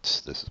 Purple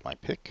Hearts. This is my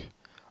pick.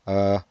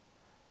 I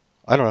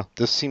don't know.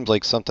 This seems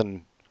like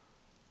something.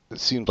 It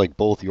seems like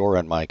both your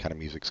and my kind of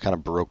music. It's kind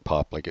of Baroque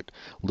pop, like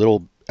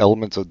little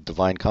elements of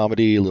Divine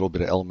Comedy, a little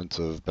bit of elements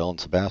of Belle and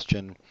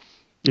Sebastian.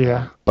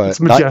 Yeah, But it's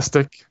not-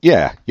 majestic.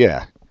 Yeah.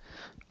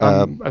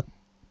 I'm a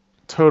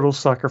total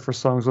sucker for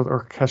songs with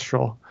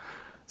orchestral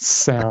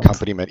sound.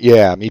 Accompaniment.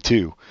 Yeah, me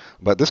too.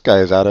 But this guy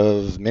is out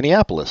of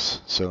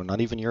Minneapolis, so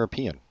not even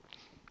European.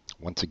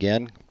 Once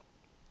again,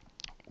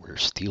 we're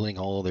stealing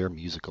all their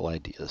musical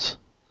ideas.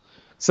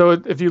 So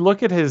if you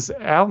look at his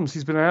albums,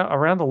 he's been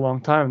around a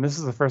long time, and this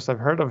is the first I've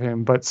heard of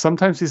him. But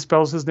sometimes he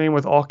spells his name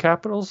with all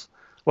capitals.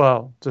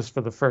 Well, just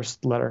for the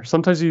first letter.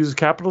 Sometimes he uses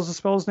capitals to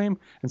spell his name,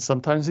 and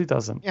sometimes he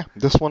doesn't. Yeah,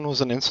 this one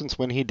was an instance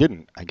when he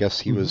didn't. I guess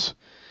he was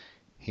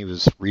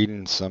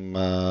reading some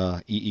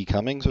E.E.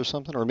 Cummings or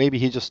something, or maybe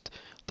he just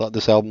thought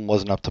this album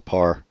wasn't up to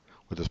par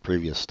with his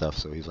previous stuff,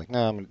 so he's like,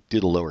 "Nah, I'm gonna do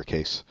the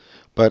lowercase."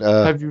 But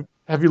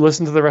Have you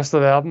listened to the rest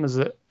of the album? Is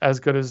it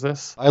as good as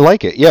this? I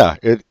like it. Yeah,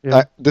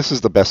 Yeah. this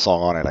is the best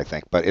song on it, I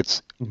think. But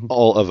it's Mhm.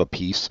 all of a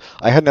piece.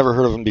 I had never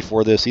heard of him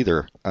before this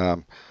either.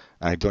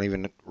 I don't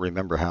even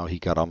remember how he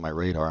got on my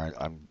radar.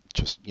 I'm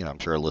just, I'm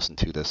sure I listened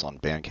to this on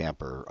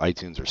Bandcamp or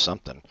iTunes or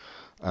something.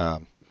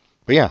 But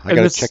yeah, I And got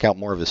to this- check out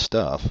more of his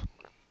stuff.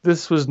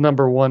 This was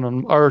number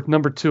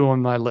 2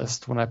 on my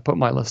list when I put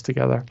my list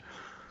together.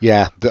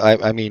 Yeah,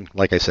 I mean,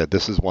 like I said,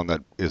 this is one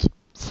that is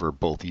for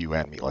both you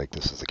and me. Like,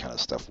 this is the kind of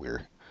stuff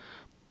we're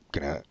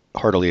gonna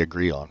heartily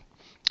agree on.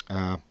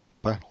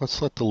 But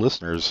let's let the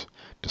listeners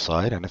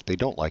decide, and if they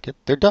don't like it,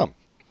 they're dumb.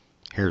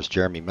 Here's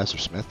Jeremy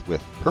Messersmith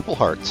with Purple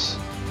Hearts.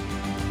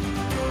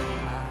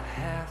 I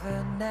have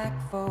a knack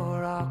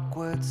for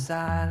awkward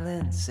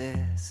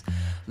silences,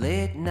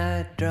 late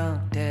night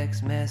drunk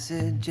text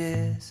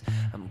messages.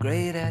 I'm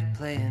great at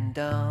playing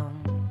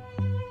dumb.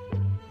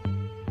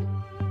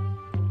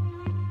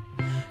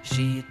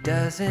 She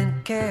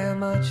doesn't care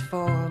much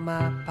for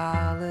my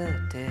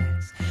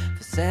politics,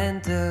 for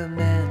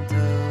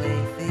sentimental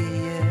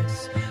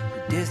atheists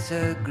who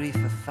disagree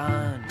for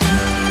fun. You're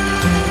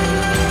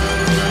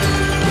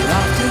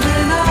off to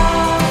an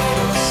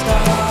awful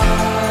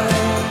start,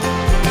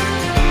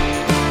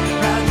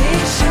 proudly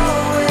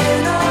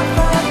showing off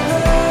our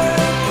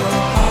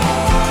purple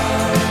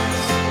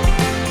hearts,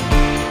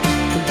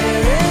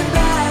 comparing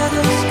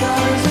battle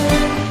scars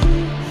and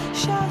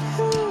shot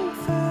who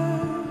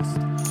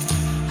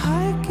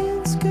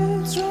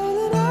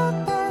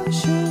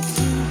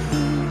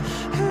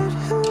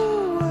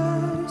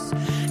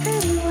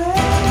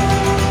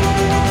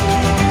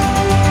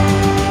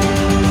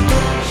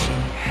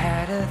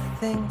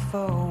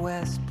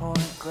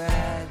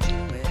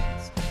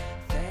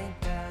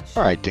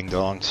All right, ding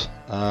dongs.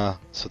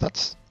 So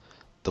that's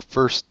the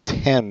first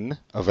 10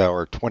 of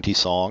our 20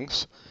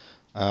 songs.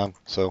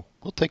 So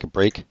we'll take a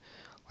break,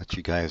 let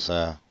you guys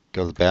go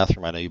to the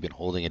bathroom. I know you've been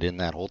holding it in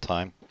that whole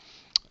time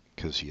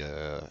because you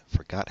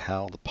forgot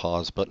how the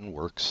pause button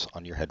works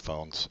on your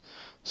headphones.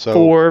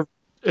 So Or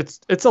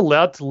it's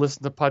allowed to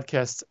listen to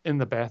podcasts in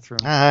the bathroom.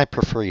 I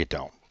prefer you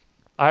don't.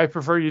 I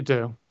prefer you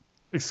do,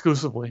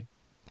 exclusively.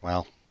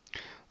 Well,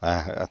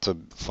 that's a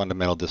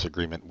fundamental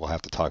disagreement we'll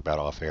have to talk about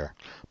off air.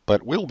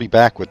 But we'll be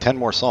back with 10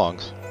 more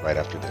songs right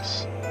after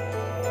this.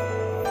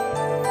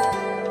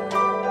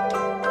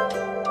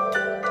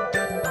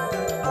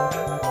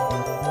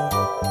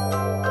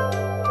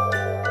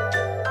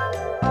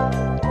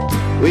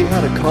 We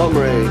had a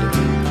comrade,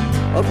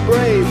 a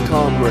brave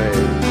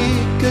comrade. He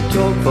could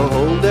talk for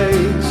whole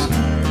days.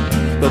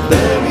 But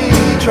then he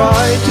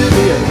tried to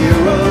be a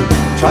hero.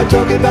 Tried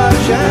talking about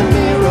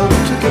Shamiro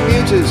to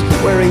commuters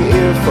wearing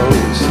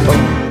earphones. Oh,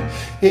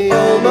 he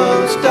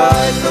almost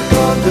died for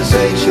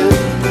conversation.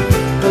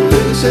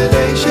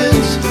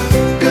 Hallucinations,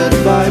 good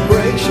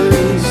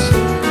vibrations.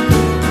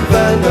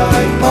 Van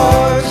Dyke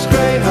Park's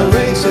Greyhound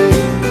racing,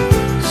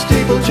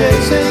 steeple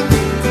chasing.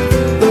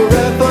 The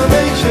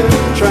Reformation,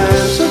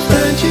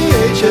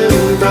 transubstantiation,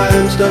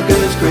 Bram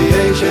Stoker's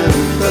creation,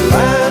 the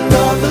land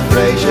of the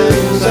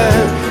Thracians,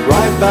 and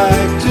right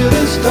back to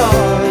the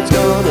start. It's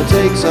gonna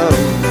take some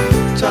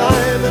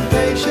time and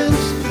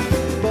patience,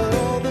 but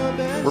all the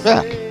best. We're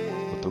back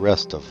with the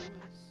rest of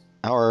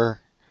our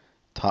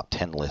top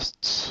 10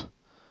 lists.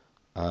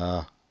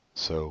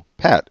 So,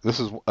 Pat, this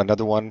is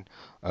another one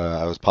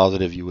I was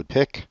positive you would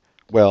pick.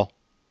 Well,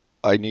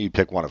 I knew you'd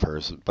pick one of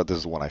hers, but this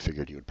is the one I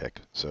figured you would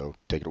pick. So,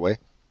 take it away.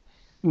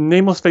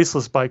 Nameless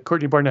Faceless by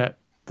Courtney Barnett.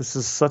 This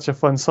is such a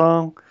fun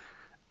song.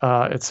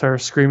 It's her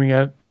screaming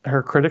at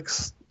her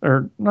critics,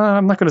 or no,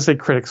 I'm not going to say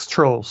critics,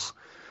 trolls.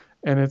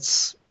 And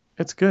it's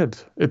good.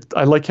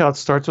 I like how it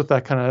starts with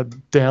that kind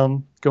of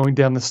going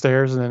down the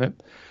stairs, and then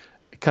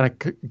it kind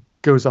of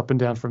goes up and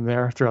down from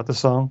there throughout the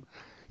song.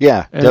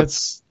 Yeah, And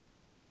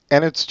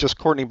it's just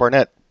Courtney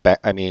Barnett.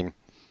 I mean,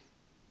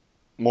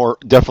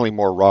 definitely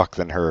more rock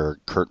than her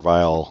Kurt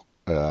Weill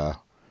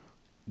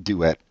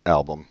duet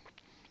album.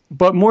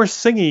 but more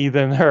singy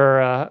than her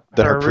Her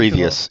original.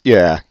 previous.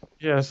 Yeah.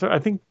 Yeah, so I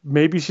think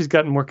maybe she's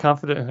gotten more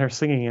confident in her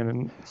singing,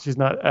 and she's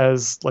not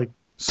as like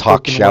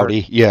Talk spoken word.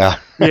 shouty. Yeah.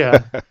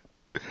 Yeah,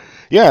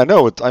 Yeah,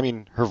 no, I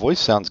mean, her voice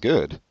sounds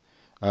good.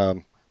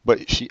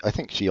 But I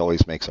think she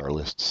always makes our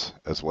lists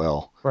as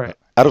well. right.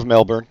 Out of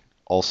Melbourne,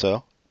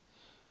 also.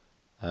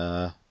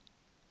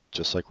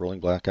 Just like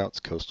Rolling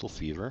Blackouts, Coastal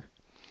Fever.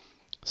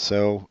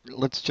 So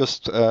let's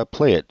just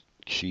play it.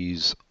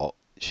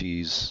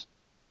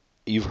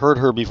 You've heard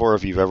her before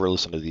if you've ever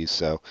listened to these.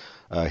 So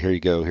here you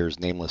go. Here's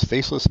Nameless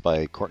Faceless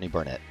by Courtney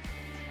Barnett.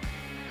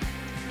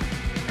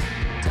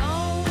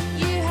 Don't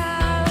you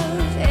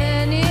have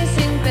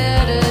anything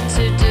better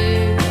to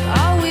do?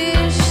 I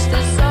wish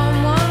that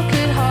someone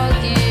could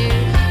hug you.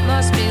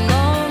 Must be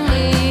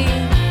lonely,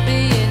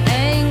 being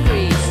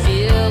angry,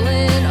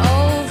 feeling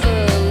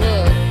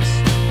overlooked.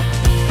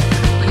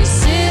 You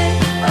sit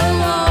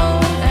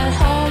alone at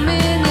home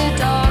in the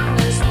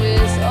darkness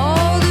with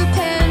all the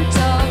pent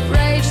up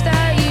rage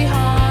that you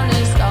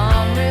harnessed.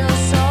 I'm real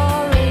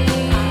sorry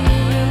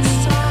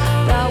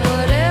about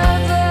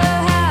whatever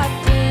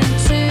happened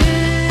to you.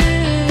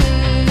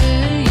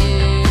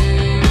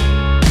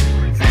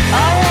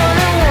 I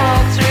wanna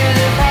walk through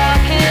the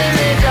park in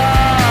the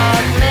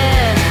dark.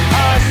 Men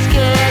are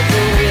scared,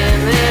 the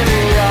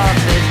women rock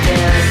the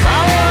dance. I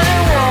wanna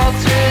walk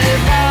through the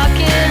park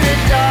in the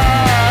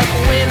dark.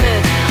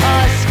 Women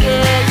are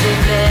scared, the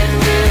men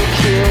will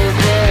kill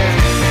them.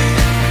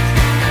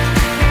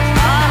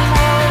 I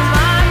hold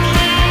my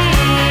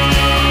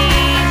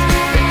keys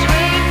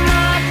between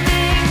my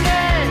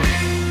fingers.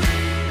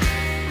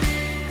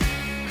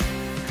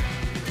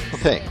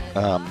 Okay,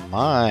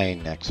 my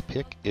next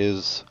pick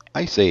is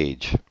Ice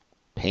Age,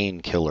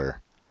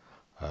 Painkiller.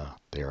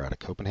 They are out of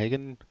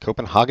Copenhagen,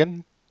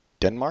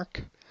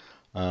 Denmark.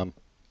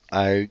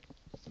 I've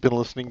been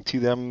listening to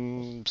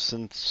them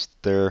since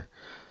their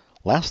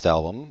last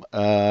album,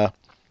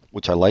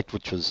 which I liked,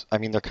 I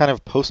mean, they're kind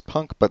of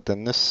post-punk, but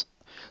then this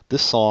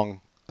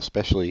song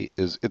especially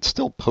it's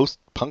still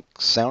post-punk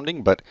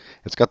sounding, but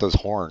it's got those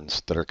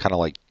horns that are kind of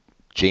like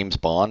James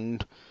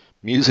Bond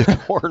music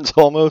horns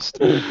almost.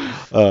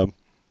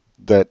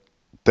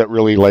 That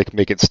really like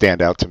make it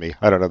stand out to me.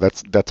 I don't know.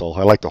 That's all.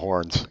 I like the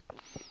horns.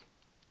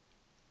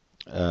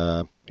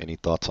 Any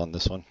thoughts on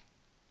this one?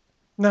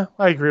 No,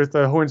 I agree with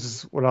the horns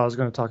is what I was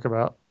going to talk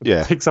about. It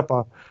Yeah. takes up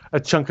a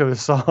chunk of the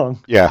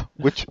song. Yeah,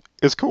 which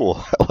is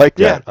cool. I like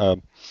that.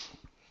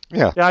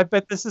 Yeah, Yeah, I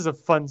bet this is a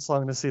fun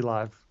song to see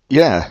live.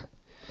 yeah.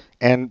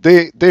 And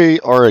they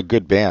are a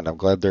good band. I'm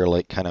glad they're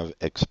like kind of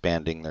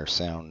expanding their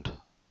sound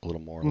a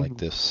little more like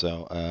this.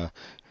 So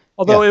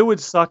Although Yeah. it would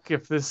suck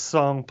if this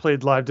song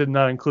played live did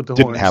not include the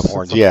didn't horns. have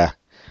horns. So- Yeah,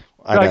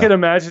 I know. can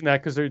imagine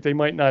that because they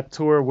might not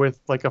tour with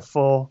like a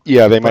full.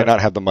 Yeah, they might but-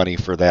 not have the money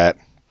for that.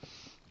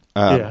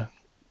 Yeah,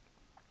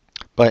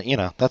 But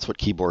that's what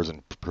keyboards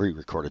and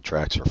pre-recorded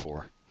tracks are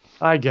for.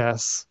 I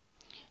guess.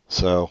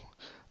 So,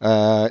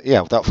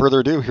 yeah, without further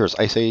ado, here's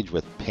Ice Age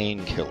with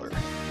Painkiller.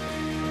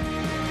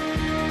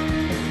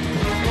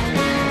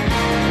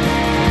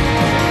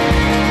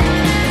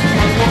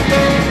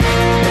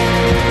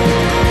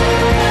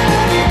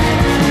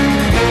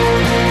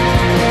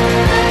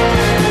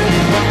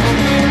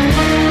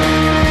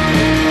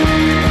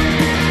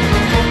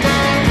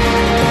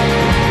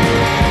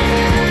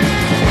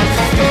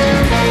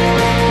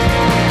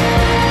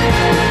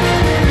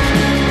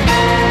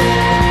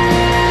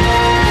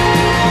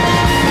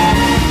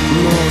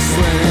 Most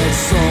when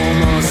it's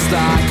almost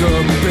like a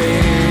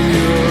pain.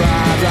 You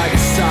arrive like a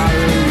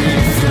siren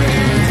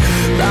refrain.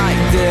 Like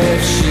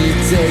death, she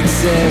takes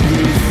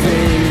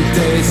everything and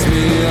takes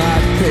me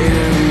like pain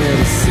and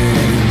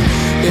medicine.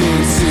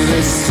 Into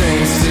the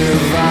strength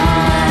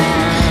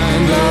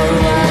divine, the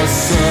raw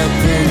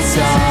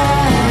serpentine.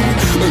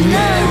 A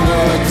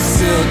network of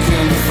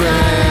silken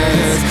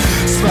threads.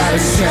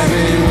 Spiders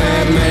trapping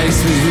web makes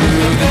me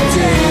rue the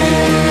day.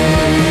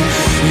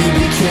 You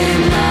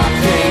became my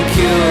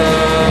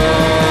painkiller.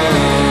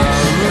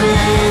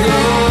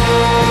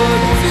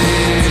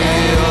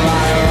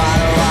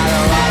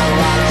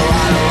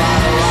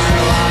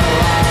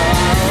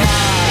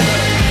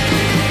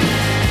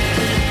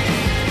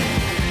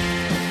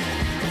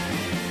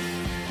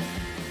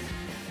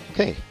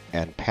 Okay,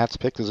 and Pat's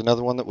pick is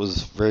another one that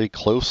was very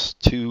close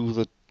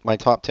to my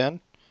top 10.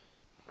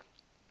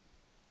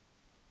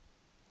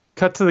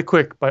 Cut to the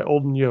Quick by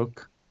Olden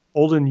Yoke.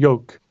 Olden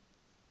Yoke.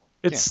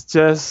 It's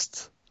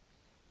just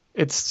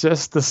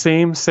the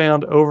same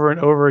sound over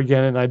and over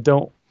again, and I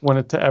don't want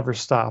it to ever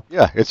stop.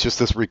 Yeah, it's just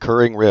this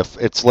recurring riff.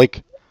 It's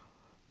like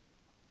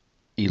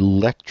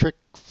electric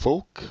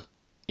folk,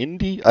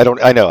 indie. I don't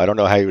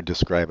know how you would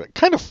describe it.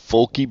 Kind of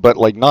folky, but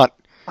like not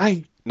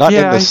in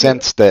the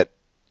sense that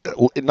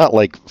not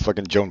like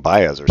fucking Joan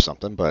Baez or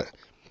something, but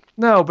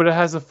no, but it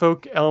has a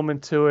folk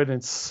element to it. And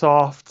it's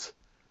soft,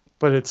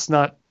 but it's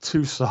not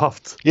too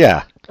soft.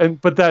 Yeah,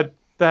 But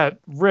that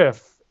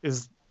riff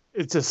it's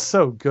just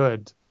so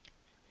good.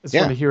 It's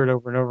fun to hear it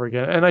over and over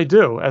again, and I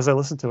do as I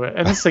listen to it.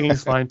 And the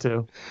singing's fine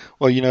too.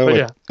 Well,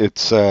 But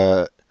it's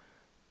the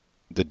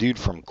dude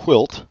from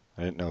Quilt.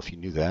 I didn't know if you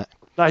knew that.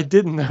 I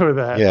didn't know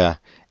that. Yeah,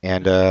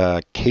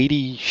 and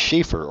Katie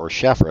Schaefer or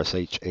Schaffer,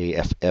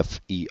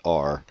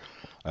 Schaffer.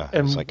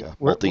 It's like a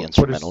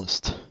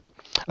multi-instrumentalist.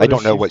 I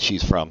don't know what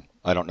she's from.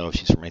 I don't know if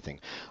she's from anything.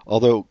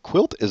 Although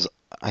Quilt is,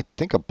 I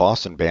think, a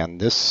Boston band.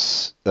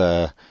 This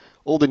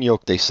Olden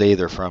Yoke, they say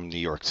they're from New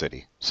York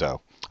City.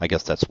 So I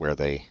guess that's where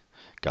they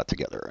got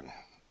together and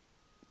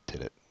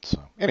did it. So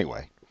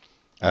anyway,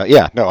 I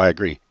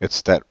agree.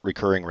 It's that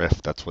recurring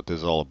riff. That's what this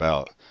is all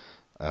about.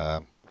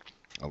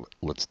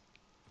 Let's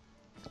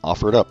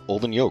offer it up.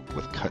 Olden Yoke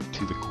with Cut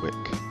to the Quick.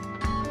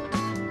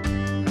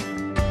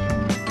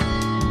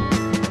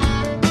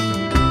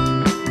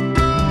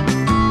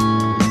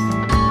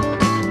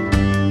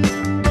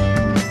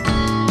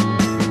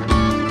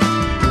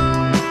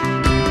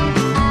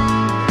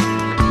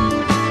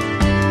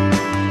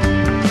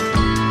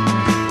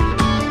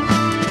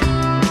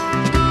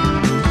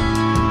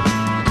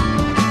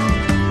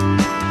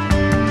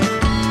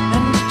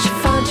 And did you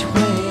find your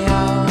way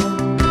out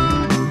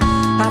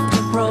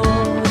after roll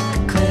with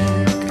the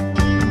click?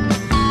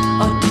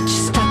 Or did you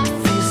start to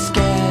feel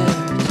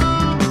scared?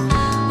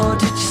 Or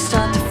did you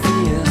start to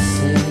feel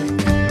sick?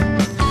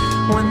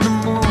 When the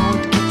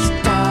mood gets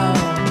down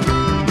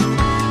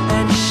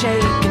and you're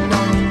shaking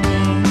on your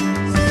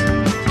knees,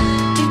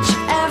 did you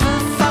ever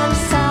find a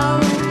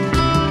sound?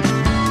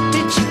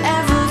 Did you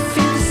ever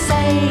feel the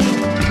same?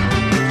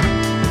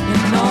 You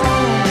know,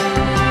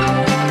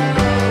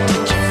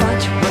 did you find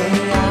your way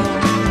out?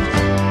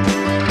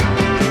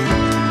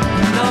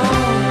 No,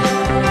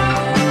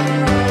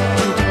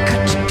 did it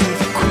cut you to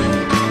the quick?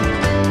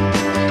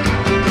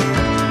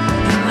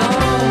 No,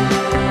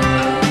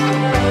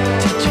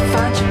 did you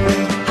find your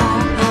way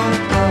out?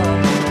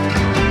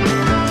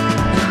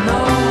 No,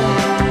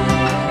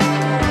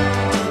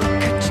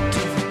 did it cut you to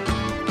the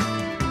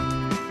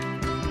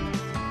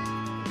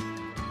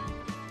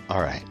All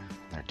right,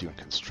 they're doing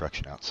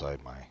construction outside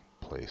my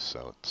place,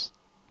 so it's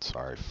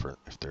sorry for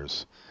if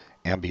there's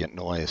ambient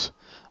noise.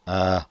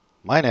 My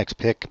next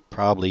pick,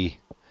 probably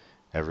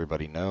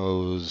everybody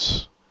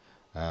knows.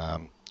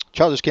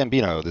 Childish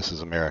Gambino, This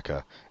Is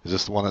America. Is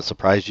this the one that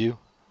surprised you?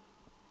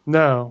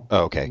 No.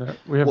 Oh, okay. No,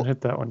 we haven't Well,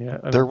 hit that one yet.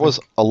 I don't There was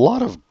think. a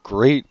lot of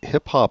great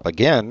hip hop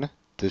again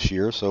this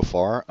year so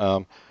far,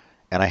 and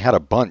I had a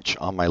bunch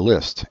on my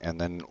list,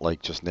 and then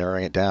like just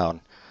narrowing it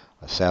down.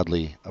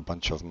 Sadly, a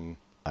bunch of them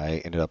I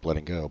ended up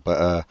letting go.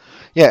 But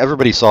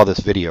everybody saw this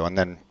video, and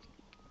then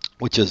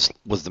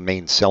was the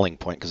main selling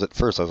point, because at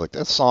first I was like,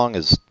 that song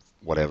is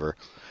whatever.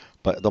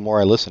 But the more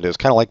I listened, it was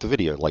kind of like the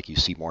video. Like you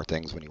see more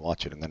things when you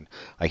watch it, and then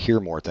I hear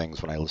more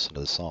things when I listen to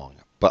the song.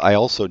 But I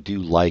also do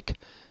like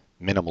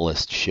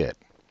minimalist shit.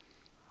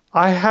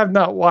 I have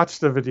not watched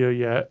the video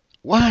yet,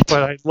 What?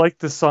 but I like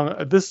this song.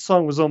 This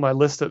song was on my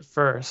list at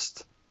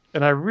first,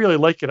 and I really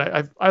like it.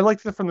 I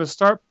liked it from the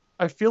start.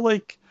 I feel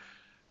like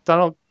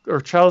Donald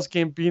Charles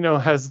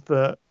Gambino has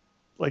the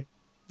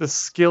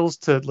skills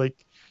to like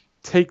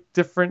take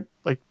different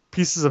like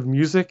pieces of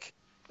music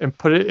and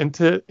put it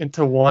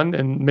into one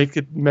and make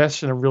it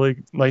mesh in a really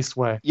nice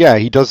way. Yeah,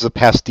 he does the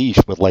pastiche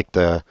with like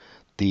the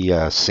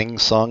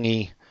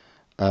sing-songy,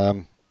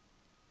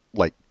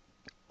 like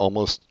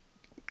almost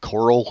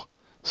choral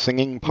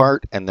singing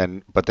part, and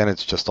then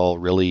it's just all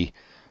really,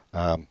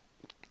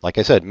 like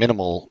I said,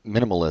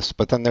 minimalist.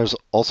 But then there's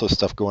also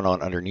stuff going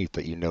on underneath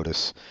that you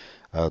notice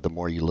the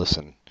more you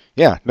listen.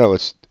 Yeah, no,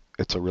 it's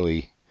a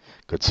really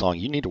good song.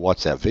 You need to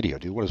watch that video,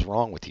 dude. What is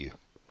wrong with you?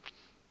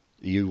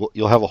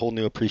 You'll have a whole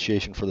new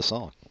appreciation for the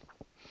song.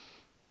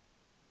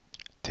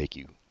 Take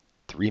you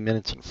 3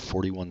 minutes and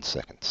 41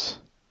 seconds,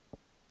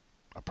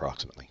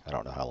 approximately. I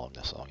don't know how long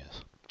this song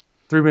is.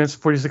 3 minutes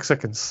and 46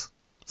 seconds.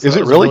 So is that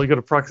it was really? A really good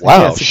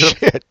approximation. Wow,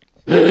 shit.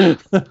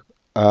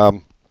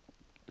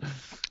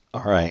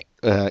 All right.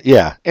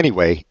 Yeah.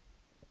 Anyway,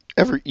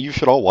 you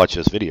should all watch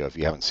this video if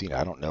you haven't seen it.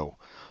 I don't know.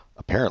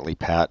 Apparently,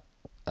 Pat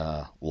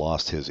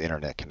lost his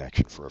internet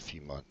connection for a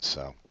few months,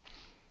 so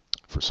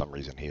for some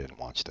reason he didn't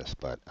watch this.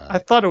 But I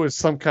thought it was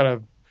some kind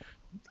of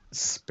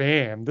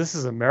spam. This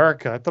is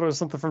America. I thought it was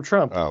something from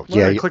Trump. Oh, what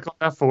did I click on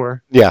that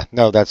for? Yeah,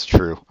 no, that's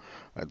true.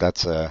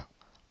 That's a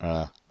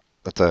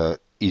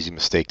easy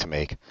mistake to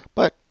make,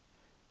 but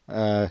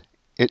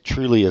it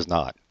truly is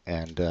not.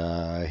 And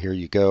here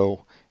you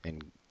go.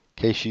 In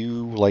case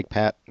you like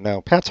Pat,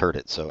 no, Pat's heard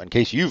it. So in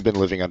case you've been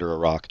living under a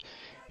rock,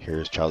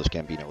 here's Childish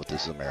Gambino with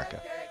 "This Is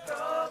America."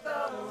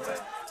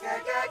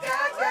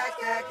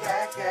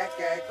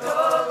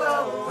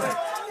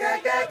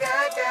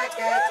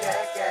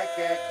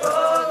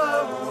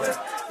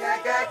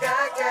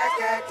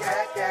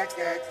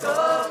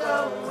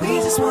 We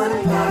just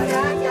wanna party,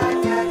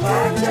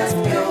 party just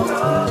for you.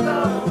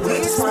 We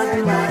just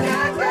wanna party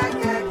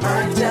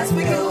just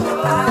for you.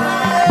 I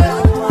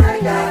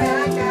wanna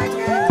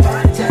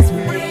party just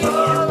for you.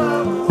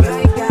 We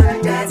ain't gotta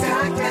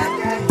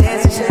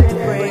dance and shake the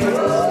brain.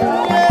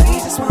 We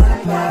just wanna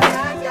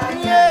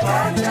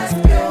party just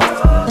for you.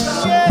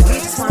 We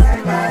just wanna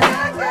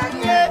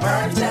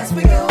party just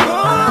for you.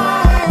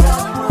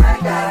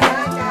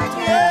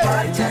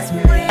 Party just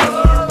for you.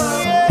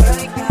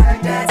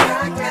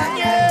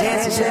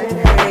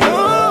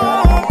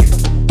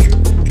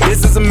 This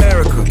is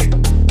America.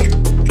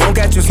 Don't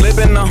catch you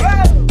slipping now.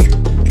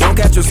 Don't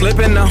catch you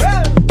slipping now.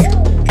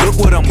 Look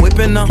what I'm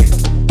whipping now.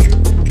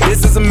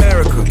 This is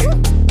America.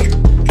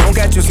 Don't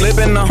catch you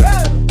slipping now.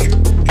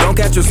 Don't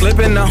catch you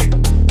slipping now.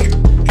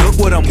 Look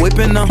what I'm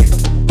whipping now.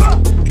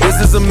 This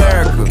is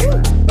America.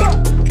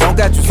 Don't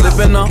catch you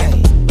slipping now.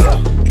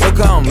 Look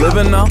how I'm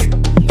living now.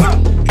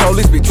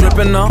 Police be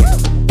tripping now.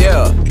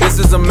 Yeah, this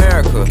is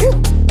America.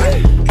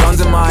 Guns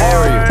in my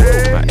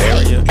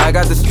area. I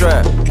got the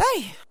strap.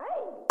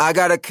 I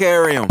gotta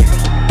carry 'em.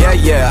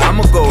 Yeah,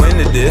 I'ma go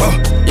into this.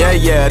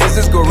 Yeah, this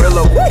is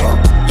gorilla.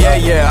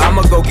 Yeah,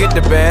 I'ma go get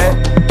the bag.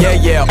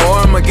 Yeah, or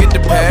I'ma get the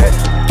pad.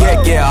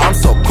 Yeah, I'm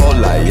so cold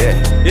like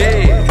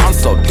yeah. I'm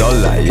so dull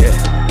like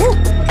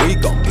yeah. We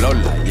gon' blow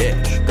like yeah.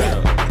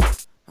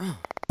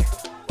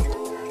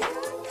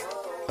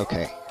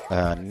 Okay.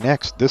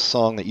 Next, this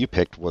song that you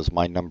picked was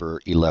my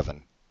number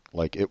 11.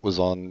 Like it was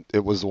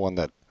the one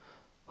that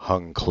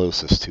hung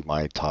closest to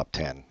my top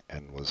 10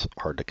 and was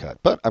hard to cut.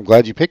 But I'm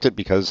glad you picked it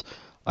because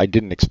I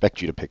didn't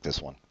expect you to pick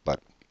this one. But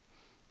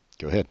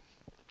go ahead.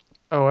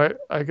 Oh,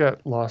 I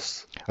got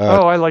lost.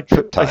 I like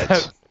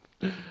Triptides.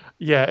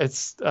 Yeah,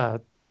 it's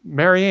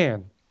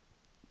Marianne.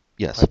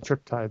 Yes. By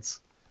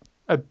Triptides.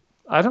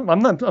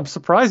 I'm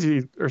surprised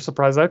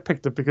I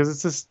picked it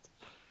because it's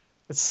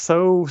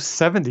so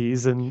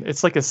 70s and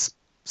it's like it's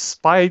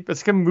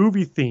like a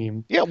movie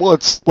theme. Yeah, well,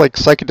 it's like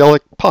psychedelic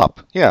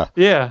pop. Yeah.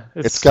 Yeah.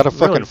 It's got a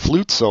fucking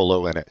flute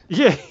solo in it.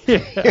 Yeah.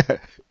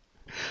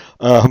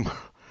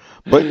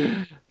 But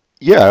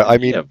yeah, I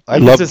mean, I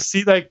you love to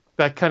see that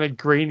kind of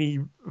grainy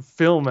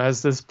film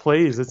as this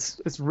plays.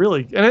 It's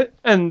really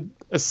and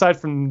aside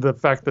from the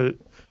fact that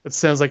it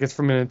sounds like it's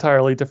from an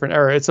entirely different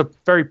era, it's a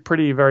very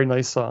pretty, very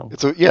nice song.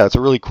 It's a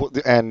really cool,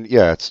 and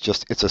yeah,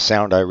 it's a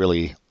sound I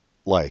really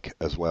like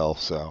as well.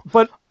 So,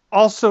 but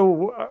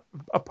also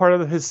a part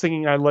of his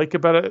singing I like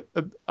about it.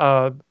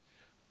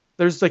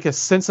 There's like a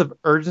sense of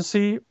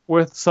urgency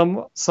with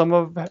some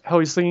of how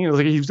he's singing. It's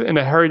like he's in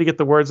a hurry to get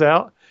the words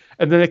out,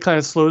 and then it kind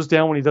of slows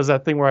down when he does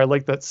that thing where I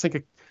like that sync.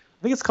 I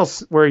think it's called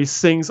where he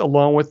sings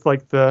along with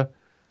the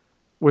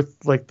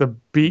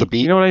beat. The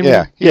beat, you know what I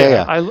mean?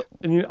 Yeah.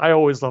 I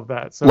always love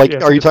that. So,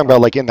 like, are you talking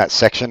about like in that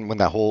section when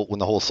the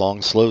whole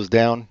song slows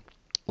down?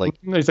 Like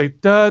he's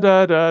like da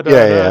da da da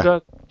Yeah. da.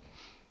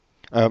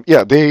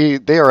 Yeah,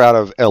 they are out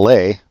of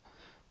L.A.,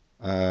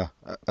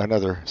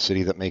 another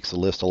city that makes the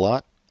list a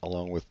lot,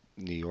 along with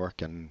New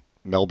York and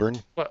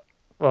Melbourne.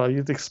 Well,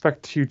 you'd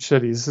expect huge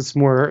cities. It's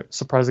more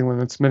surprising when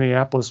it's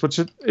Minneapolis, which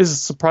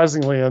is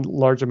surprisingly a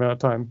large amount of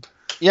time.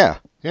 Yeah.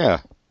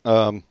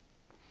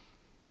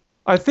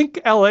 I think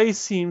L.A.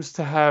 seems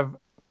to have,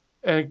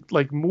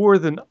 like more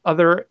than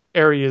other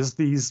areas,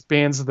 these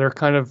bands that are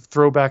kind of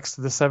throwbacks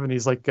to the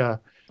 70s. Like,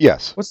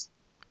 yes.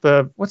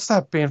 what's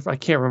that band? I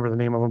can't remember the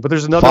name of them, but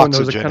there's another one that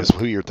was a Foxygen kind is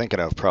who you're thinking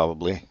of,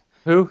 probably.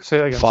 who? Say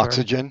that again. sorry.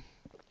 Foxygen?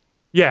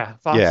 Yeah,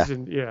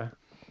 Foxygen. Yeah.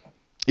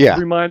 Yeah. It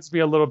reminds me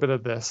a little bit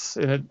of this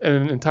in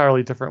an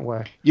entirely different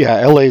way.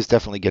 Yeah, LA is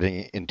definitely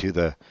getting into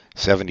the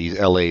 70s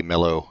LA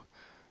mellow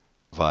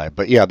vibe.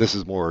 But yeah, this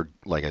is more,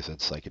 like I said,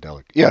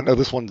 psychedelic. Yeah, no,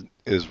 this one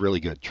is really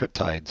good.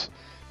 Triptides.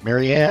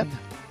 Marianne,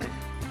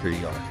 here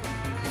you are.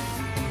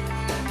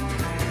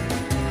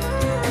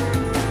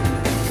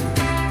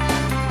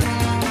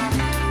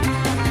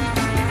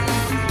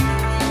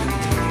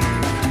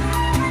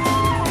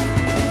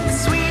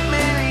 Sweet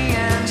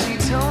Marianne, she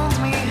told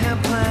me her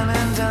plan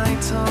and I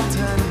told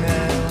her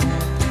no.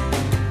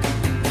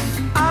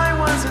 I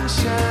wasn't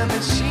sure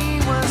that she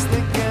was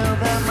the girl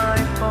that my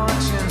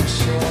fortune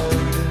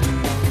showed.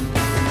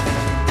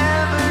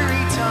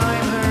 Every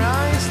time her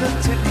eyes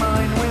looked at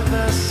mine with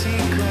a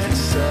secret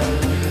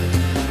sewed.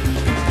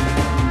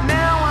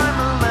 Now I'm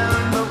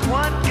alone, but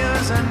what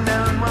goes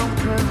unknown won't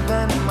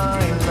prevent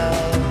my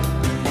love.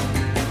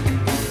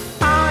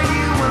 Are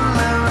you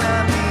alone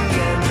at the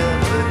end of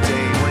the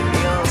day when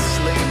you're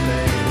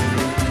sleeping?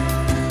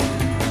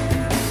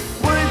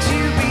 Would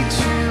you be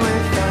true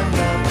if I'm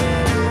not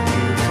there with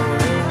you for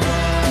a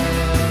while?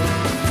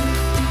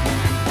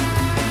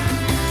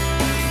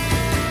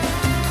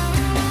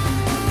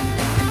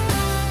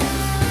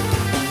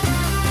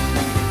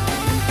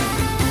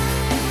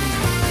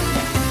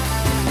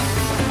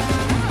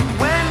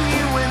 When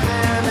you were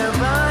there,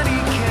 nobody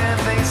cared.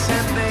 They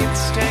said they'd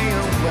stay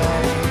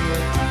away.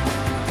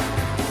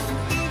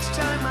 Each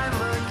time I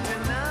looked,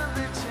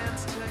 another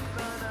chance took,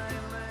 but I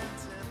learned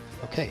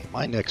to. Okay,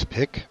 my next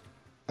pick,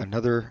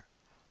 another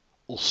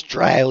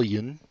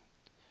Australian,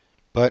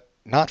 but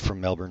not from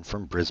Melbourne,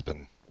 from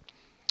Brisbane.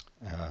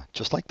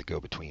 Just like the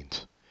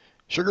Go-Betweens.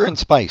 Sugar and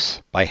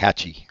Spice by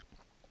Hatchie.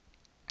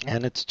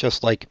 And it's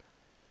just like,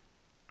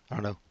 I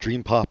don't know,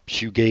 dream pop,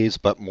 shoegaze,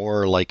 but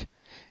more like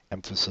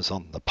emphasis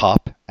on the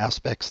pop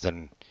aspects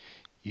than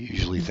you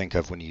usually think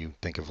of when you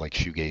think of like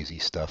shoegazy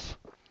stuff.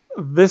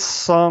 This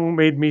song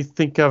made me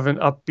think of an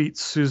upbeat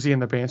Susie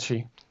and the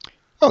Banshee.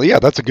 Oh yeah,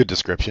 that's a good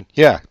description.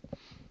 Yeah.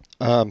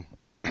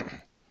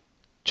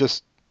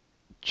 Just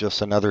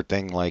another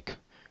thing, like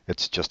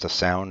it's just a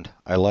sound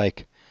I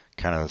like,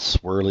 kind of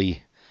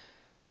swirly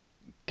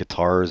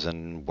guitars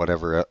and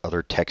whatever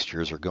other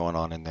textures are going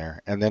on in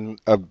there, and then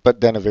but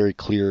then a very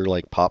clear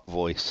like pop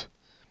voice.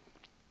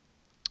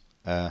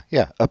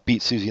 Yeah,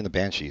 upbeat Susie and the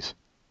Banshees.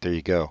 There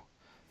you go.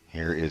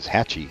 Here is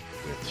Hatchie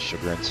with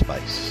Sugar and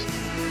Spice.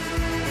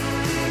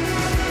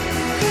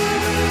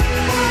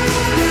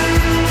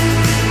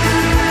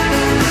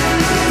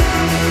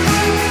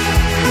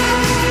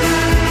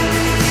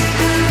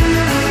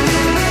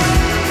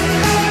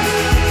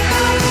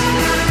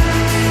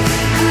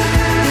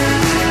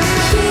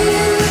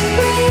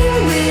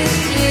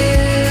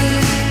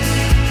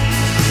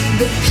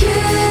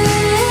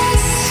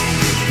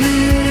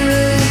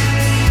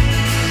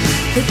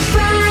 The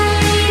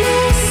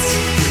brightest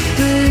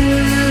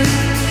blue.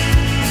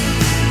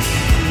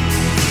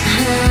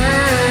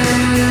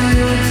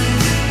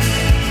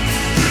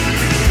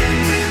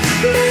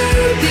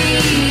 Maybe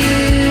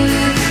you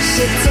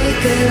should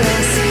take a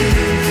lesson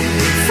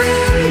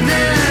from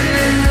the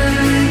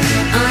moon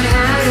on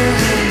how to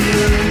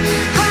handle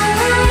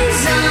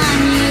eyes on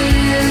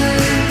you.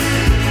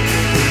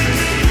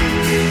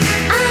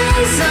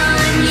 Eyes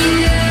on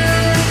you,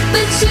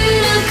 but you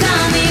don't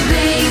call me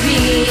baby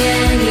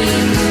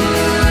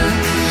anymore.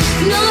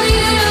 No,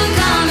 you don't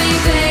call me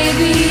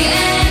baby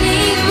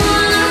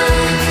anymore.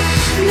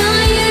 No,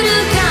 you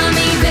don't call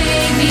me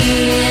baby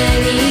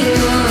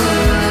anymore.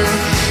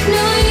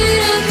 No, you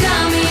don't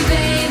call me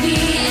baby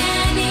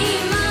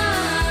anymore.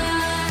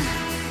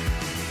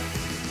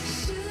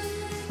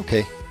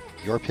 Okay,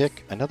 your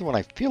pick. Another one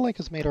I feel like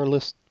has made our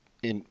list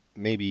in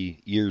maybe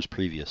years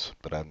previous,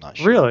 but I'm not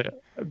sure. Really?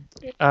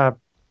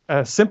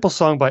 A simple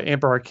song by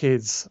Amber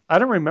Arcades. I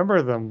don't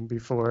remember them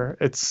before.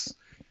 It's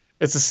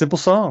a simple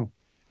song.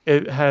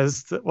 It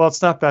has well,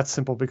 it's not that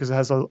simple because it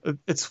has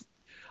it's.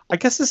 I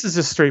guess this is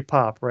just straight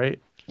pop,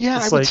 right? Yeah,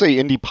 It's I would like- say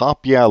indie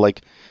pop. Yeah,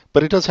 like,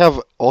 but it does have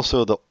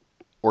also the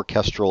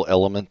orchestral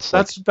elements.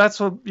 Like, That's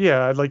what.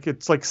 Yeah, like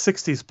it's like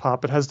 '60s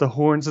pop. It has the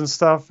horns and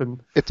stuff,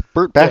 and it's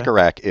Burt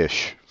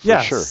Bacharach-ish for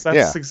yes, sure. that's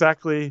Yeah,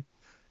 exactly.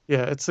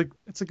 Yeah, it's a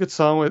good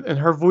song, and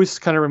her voice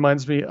kind of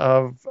reminds me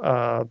of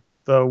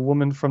the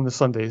woman from the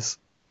Sundays.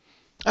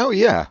 oh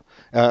yeah.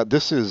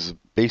 This is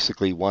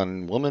basically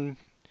one woman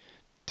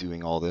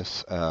doing all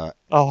this. Oh,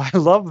 I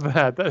love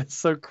that. That is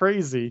so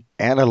crazy.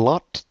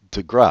 Annelot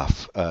de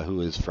Graaf,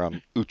 who is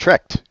from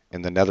Utrecht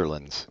in the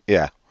Netherlands.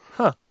 Yeah.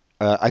 Huh.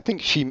 I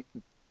think she,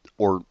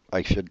 or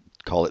I should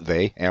call it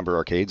they, Amber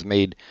Arcades,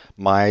 made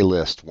my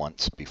list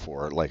once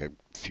before, like a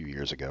few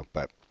years ago,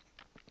 but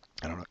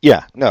I don't know.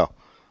 Yeah, no,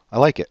 I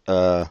like it.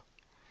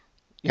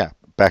 Yeah,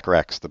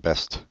 Bacharach's the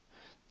best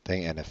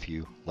thing, and if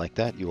you like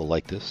that, you will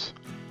like this.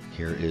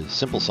 Here is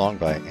Simple Song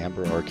by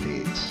Amber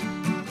Arcades.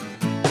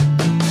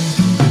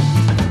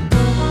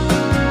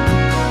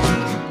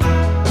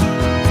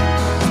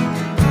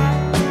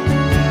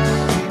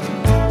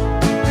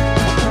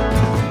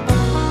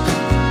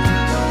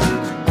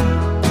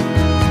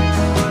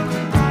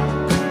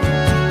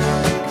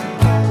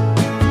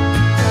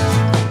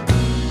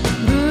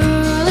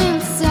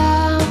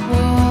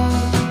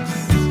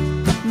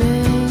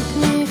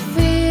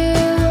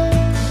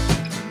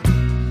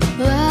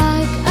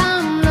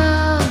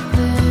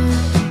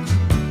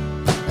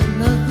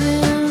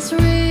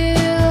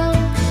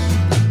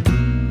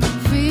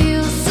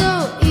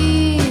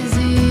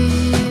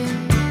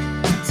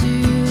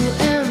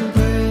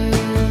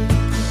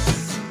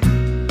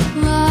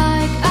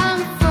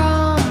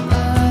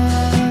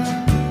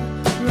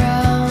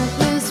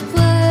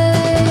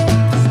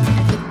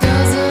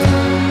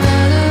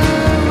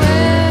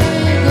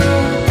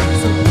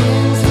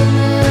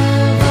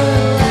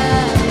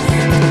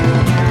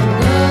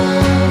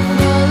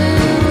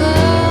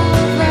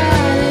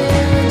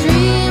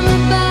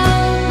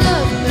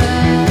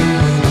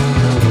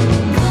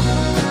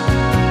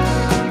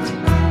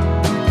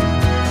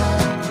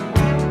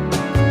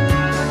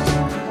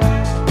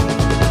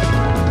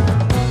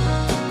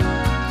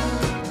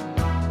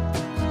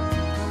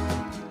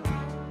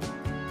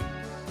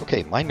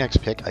 my next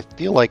pick, I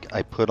feel like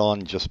I put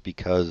on just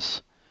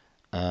because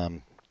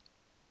I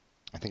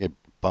think I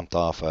bumped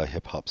off a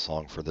hip hop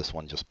song for this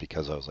one just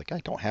because I was like, I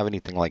don't have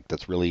anything like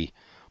that's really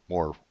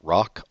more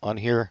rock on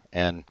here,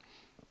 and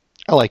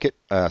I like it.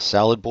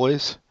 Salad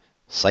Boys,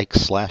 Psych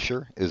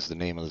Slasher is the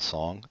name of the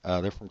song.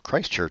 They're from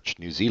Christchurch,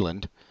 New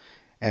Zealand,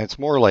 and it's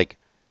more like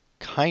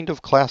kind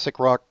of classic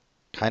rock,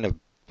 kind of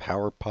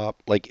power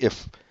pop. Like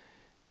if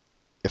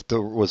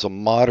there was a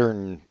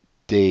modern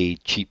day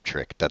Cheap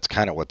Trick, that's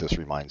kind of what this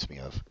reminds me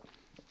of.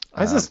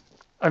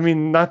 I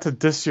mean, not to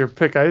diss your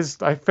pick, I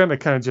found it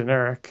kind of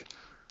generic.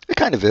 It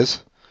kind of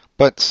is,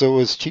 but so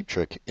is Cheap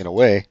Trick in a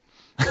way.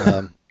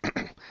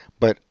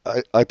 But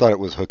I thought it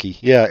was hooky.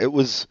 Yeah, it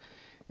was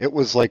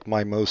like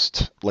my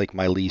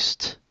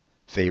least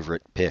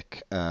favorite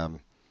pick.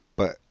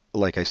 But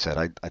like I said,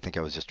 I think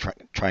I was just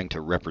trying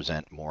to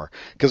represent more,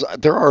 because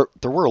there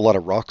were a lot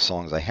of rock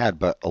songs I had,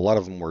 but a lot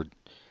of them were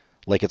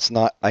like, it's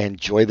not, I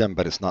enjoy them,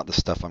 but it's not the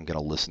stuff I'm going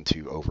to listen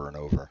to over and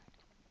over.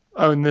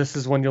 Oh, and this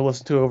is one you'll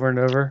listen to over and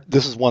over?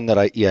 This is one that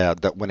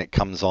that when it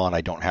comes on, I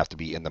don't have to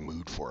be in the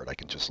mood for it. I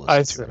can just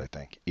listen to it, I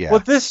think. Yeah.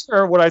 Well, this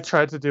year, what I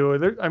tried to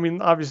do, I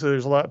mean, obviously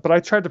there's a lot, but I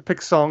tried to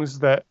pick songs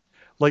that,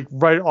 like,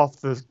 right off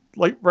the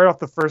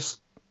first,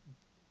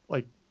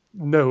 like,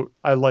 note,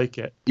 I like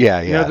it.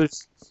 Yeah, You know,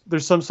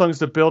 there's some songs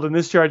that build, and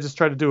this year I just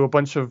tried to do a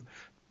bunch of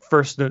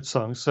first note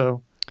songs,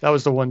 so that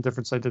was the one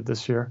difference I did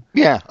this year.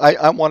 Yeah,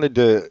 I wanted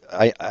to,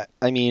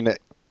 I mean,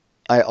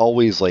 I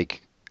always,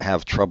 like,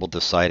 have trouble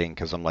deciding,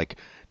 because I'm like,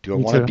 do I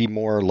want to be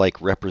more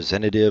like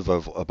representative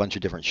of a bunch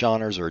of different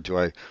genres, or do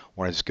I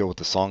want to just go with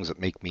the songs that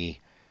make me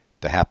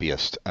the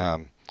happiest,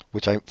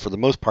 which I for the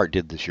most part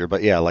did this year.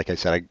 But yeah, like I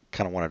said, I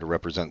kind of wanted to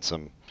represent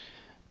some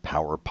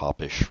power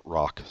pop-ish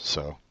rock,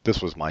 so this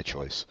was my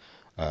choice.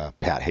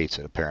 Pat hates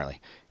it,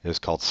 apparently. It is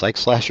called Psych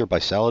Slasher by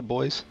Salad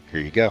Boys.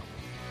 Here you go.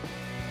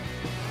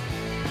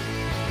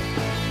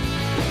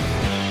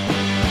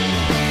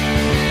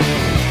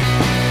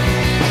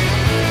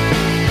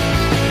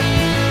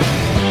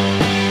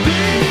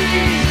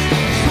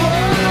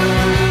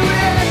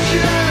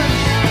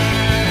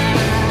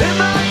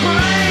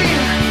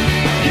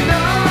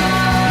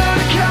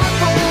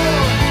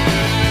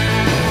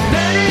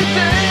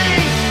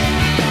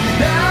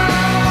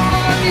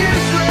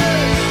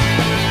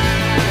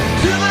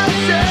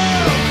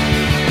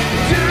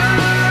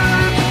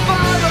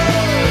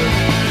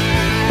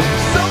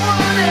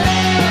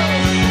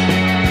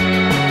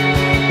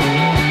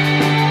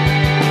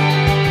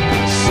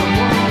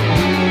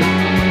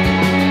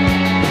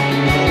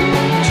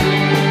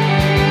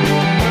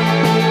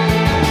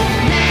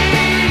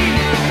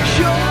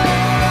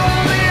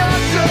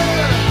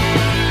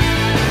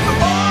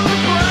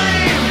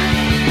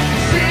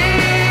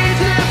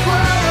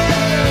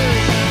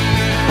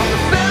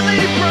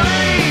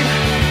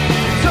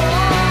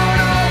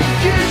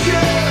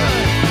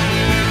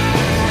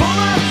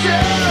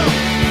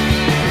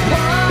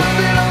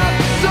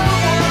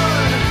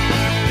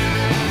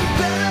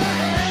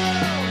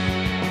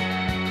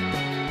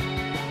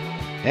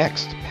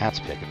 Next, Pat's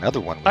pick, another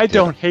one. I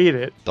don't hate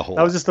it. That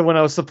was just the one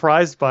I was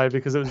surprised by,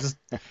 because it was just...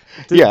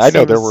 Yeah, I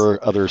know there were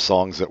other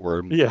songs that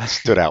were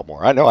stood out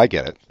more. I know, I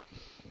get it.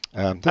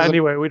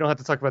 Anyway, we don't have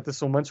to talk about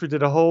this one. Once we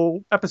did a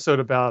whole episode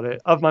about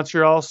it. Of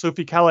Montreal,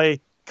 Sophie Calle,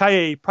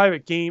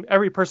 Private Game,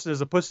 Every Person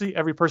is a Pussy,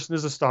 Every Person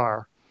is a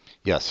Star.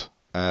 Yes.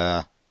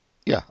 Of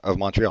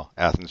Montreal,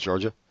 Athens,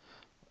 Georgia.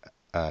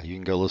 You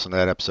can go listen to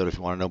that episode if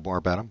you want to know more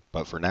about them.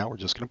 But for now, we're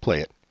just going to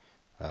play it.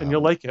 And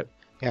you'll like it.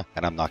 Yeah,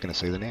 and I'm not going to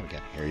say the name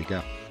again. Here you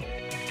go.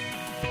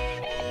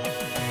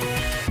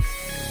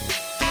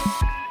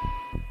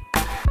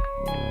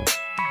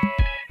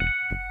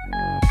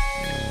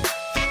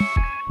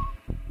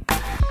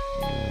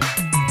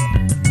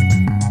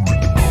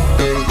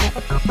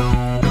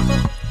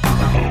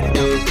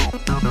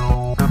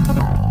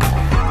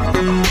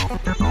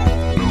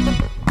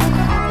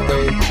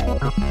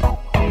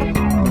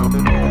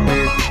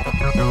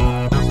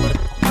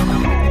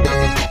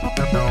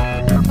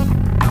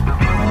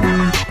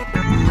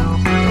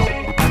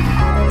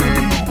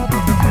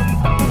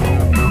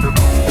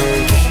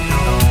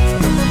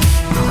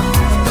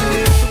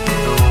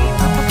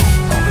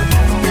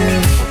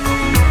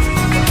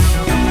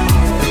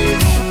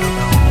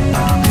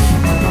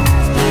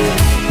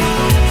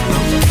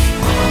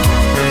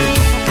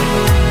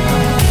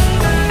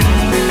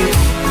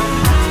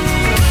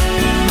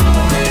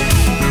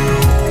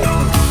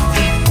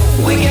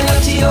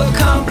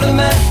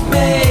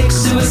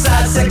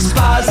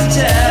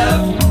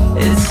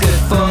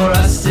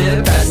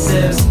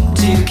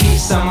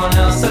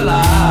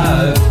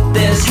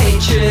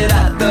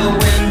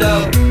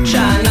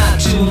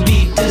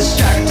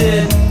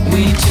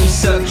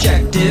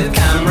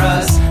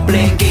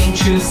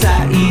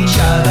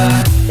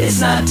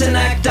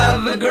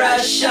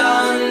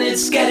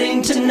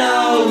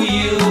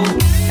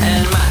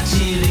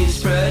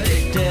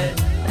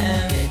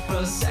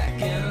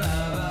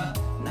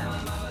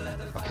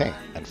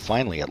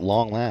 Finally, at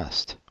long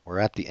last, we're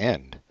at the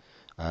end.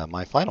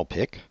 My final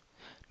pick,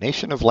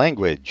 Nation of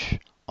Language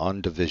on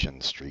Division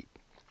Street.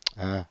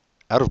 Out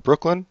of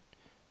Brooklyn,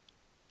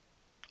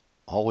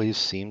 always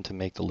seem to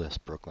make the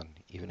list, Brooklyn,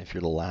 even if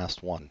you're the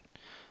last one.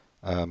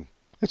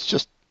 It's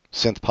just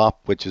synth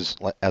pop, which is,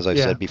 as I've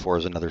Yeah. said before,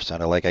 is another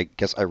sound I like. I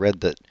guess I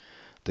read that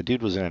the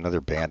dude was in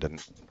another band,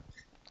 and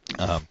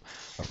a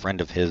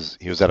friend of his,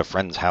 he was at a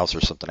friend's house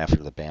or something after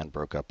the band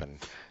broke up, and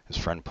his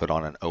friend put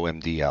on an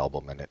OMD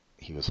album, and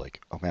he was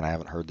like, oh man, I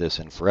haven't heard this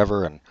in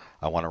forever, and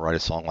I want to write a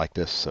song like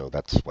this, so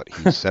that's what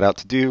he set out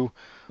to do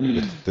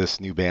with this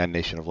new band,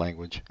 Nation of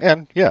Language.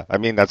 And yeah, I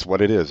mean, that's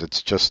what it is.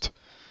 It's just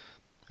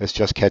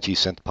catchy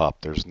synth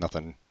pop. There's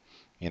nothing,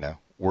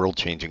 world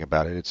changing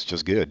about it. It's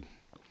just good.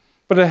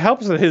 But it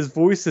helps that his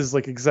voice is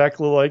like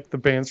exactly like the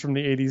bands from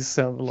the 80s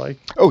sounded like.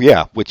 Oh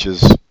yeah, which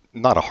is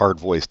not a hard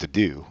voice to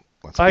do.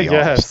 Let's be I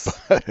honest.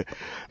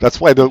 That's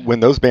why when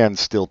those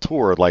bands still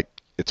tour, like,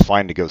 it's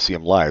fine to go see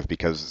them live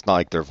because it's not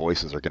like their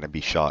voices are going to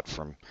be shot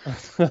from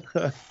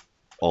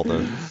all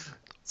the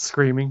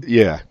Screaming.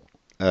 yeah.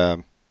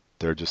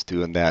 They're just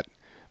doing that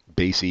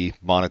bassy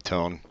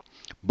monotone,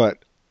 but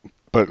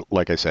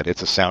like I said,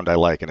 it's a sound I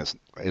like, and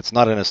it's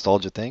not a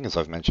nostalgia thing, as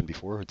I've mentioned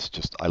before. It's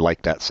just I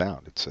like that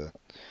sound.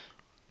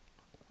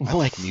 I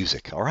like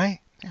music. All right.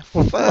 Yeah,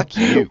 fuck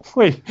you.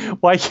 Wait,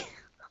 why?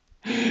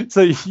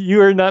 So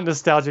you are not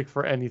nostalgic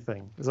for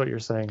anything, is what you're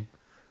saying?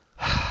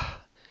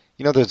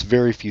 There's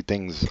very few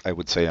things I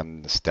would say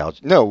I'm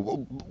nostalgic.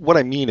 No, what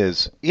I mean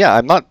is, yeah,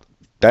 I'm not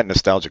that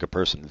nostalgic a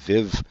person.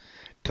 Viv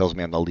tells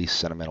me I'm the least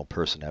sentimental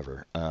person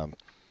ever,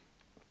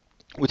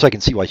 which I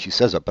can see why she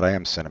says it, but I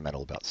am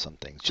sentimental about some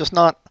things. Just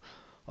not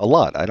a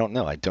lot. I don't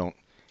know.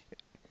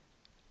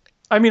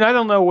 I mean, I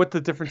don't know what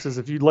the difference is.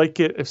 If you like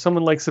it, if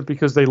someone likes it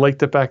because they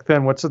liked it back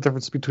then, what's the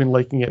difference between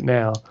liking it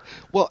now?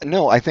 Well,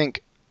 no, I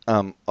think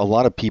a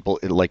lot of people,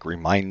 it like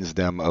reminds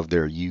them of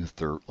their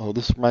youth, or, oh,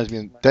 this reminds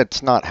me.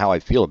 That's not how I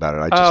feel about it.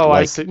 I just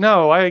I see.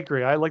 No, I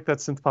agree. I like that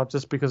synth pop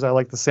just because I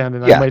like the sound,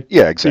 and Yeah, I might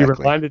yeah, be exactly.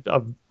 reminded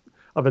of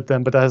it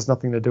then, but that has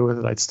nothing to do with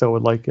it. I still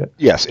would like it.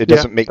 Yes, it Yeah,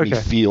 doesn't make me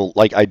okay. feel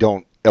like I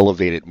don't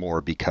elevate it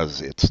more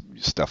because it's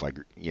stuff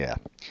yeah.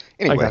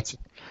 I Anyway, got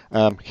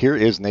you. here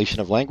is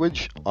Nation of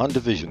Language on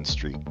Division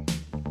Street.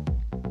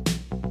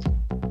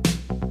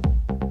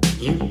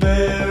 You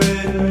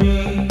buried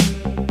me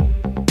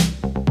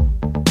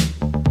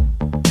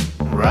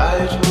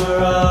right where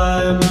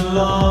I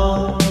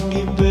belong.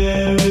 You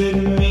buried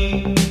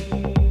me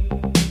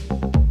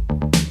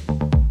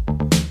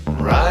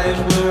right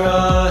where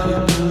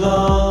I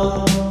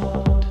belong.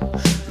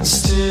 And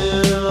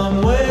still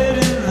I'm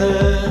waiting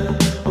there.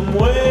 I'm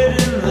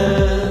waiting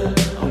there.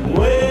 I'm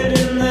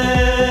waiting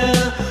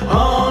there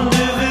on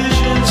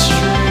Division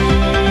Street.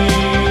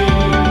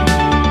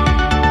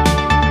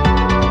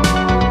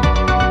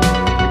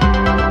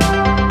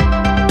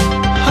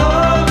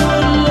 I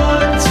would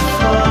like to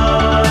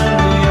find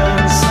the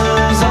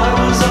answers. I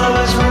was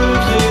always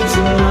rudely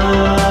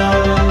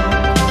denied.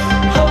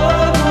 I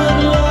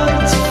would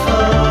like to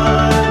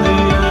find the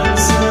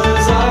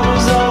answers. I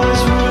was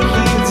always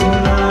rudely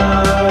denied.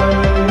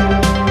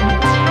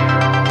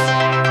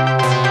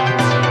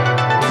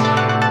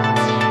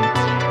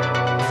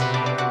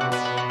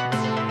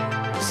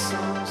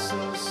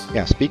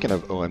 Yeah, speaking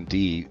of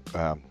OMD,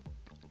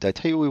 did I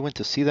tell you we went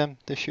to see them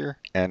this year?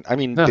 And I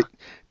mean, No.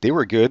 they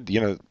were good.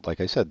 Like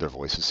I said, their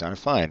voices sounded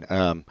fine.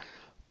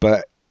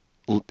 But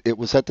it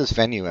was at this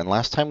venue, and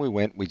last time we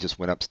went, we just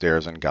went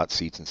upstairs and got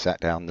seats and sat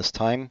down. This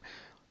time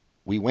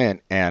we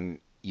went, and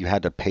you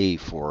had to pay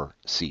for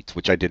seats,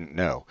 which I didn't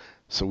know.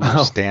 So we were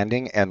Oh.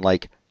 standing, and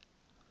like,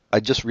 I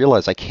just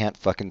realized I can't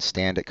fucking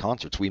stand at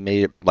concerts. We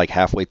made it like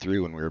halfway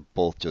through, and we were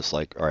both just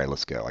like, all right,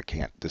 let's go. I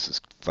can't. This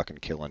is fucking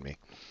killing me.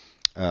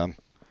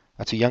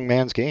 That's a young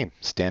man's game,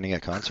 standing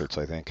at concerts,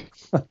 I think.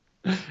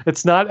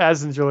 It's not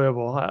as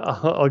enjoyable.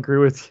 I'll agree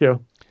with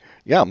you.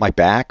 Yeah, my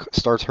back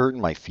starts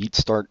hurting, my feet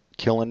start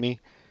killing me,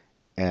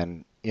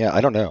 and yeah,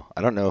 I don't know.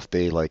 I don't know if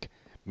they like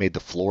made the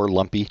floor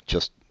lumpy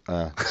just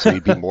so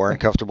you'd be more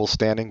uncomfortable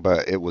standing,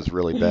 but it was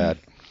really bad.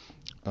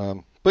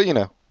 But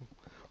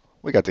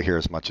we got to hear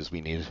as much as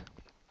we needed.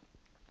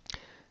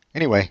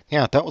 Anyway,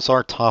 yeah, that was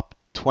our top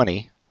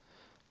 20.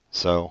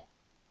 So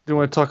Do you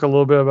want to talk a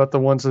little bit about the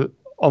ones that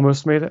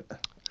almost made it?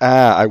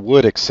 I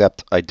would,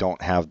 except I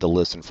don't have the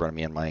list in front of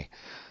me, and my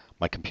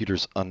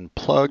computer's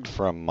unplugged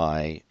from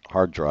my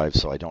hard drive,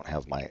 so I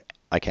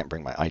can't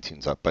bring my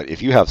iTunes up. But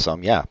if you have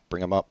some, yeah,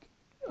 bring them up.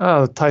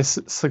 Ty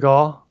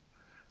Segal.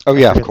 Oh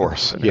yeah, of forget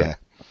course, the- yeah.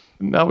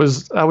 That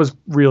was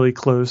really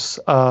close.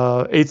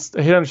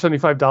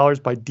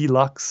 $875 by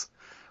Deluxe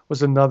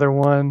was another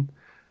one.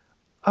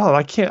 Oh,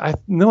 I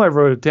know I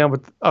wrote it down,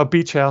 but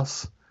Beach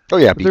House. Oh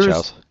yeah, Beach There's-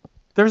 House.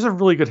 There's a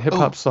really good hip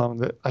hop Oh. song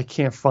that I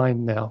can't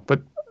find now,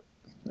 but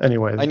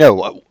anyway, I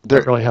know.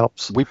 that really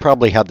helps. We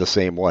probably had the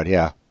same one.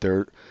 Yeah,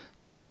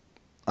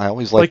 I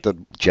always like the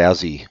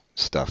jazzy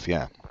stuff.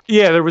 Yeah.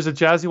 Yeah, there was a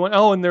jazzy one.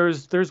 Oh, and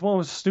there's one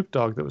with Snoop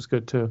Dogg that was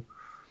good too.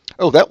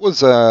 Oh, that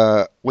was.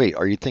 Wait,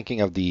 are you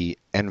thinking of the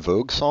En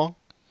Vogue song?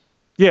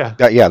 Yeah,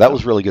 That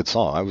was a really good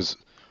song. I was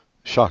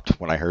shocked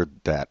when I heard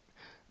that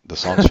the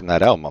songs from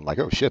that album. I'm like,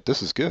 oh shit,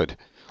 this is good.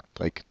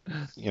 like,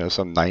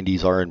 some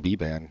 '90s R&B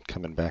band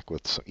coming back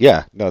with.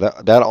 Yeah, no,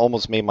 that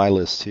almost made my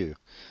list too.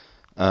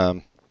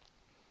 Actually,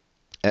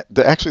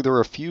 there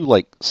were a few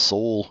like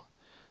soul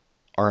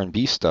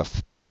R&B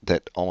stuff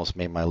that almost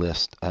made my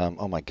list.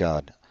 Oh my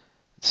God.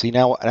 See,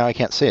 now I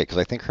can't say it because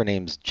I think her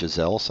name's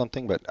Giselle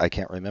something, but I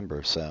can't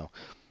remember. So,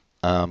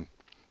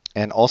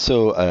 and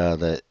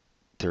also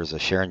there's a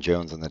Sharon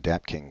Jones and the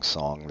Dap Kings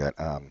song that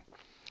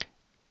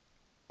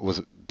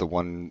was the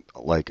one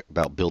like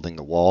about building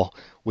the wall,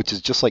 which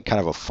is just like kind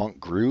of a funk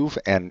groove,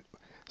 and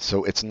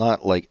so it's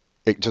not like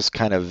it just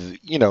kind of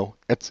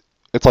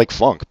it's like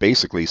funk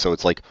basically. So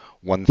it's like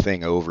one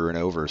thing over and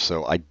over.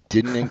 So I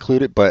didn't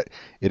include it, but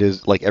it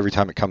is like every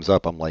time it comes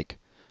up, I'm like,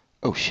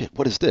 oh shit,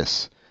 what is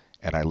this?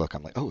 And I look,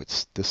 I'm like, oh,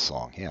 it's this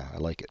song. Yeah, I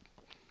like it.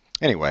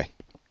 Anyway,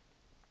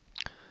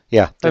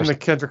 yeah. And the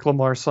Kendrick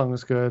Lamar song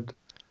was good.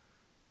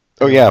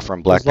 Oh yeah,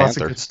 from Black There's lots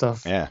Panther. of good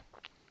stuff. Yeah.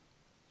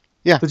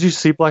 Yeah. Did you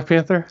see Black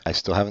Panther? I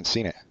still haven't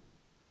seen it.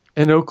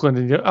 In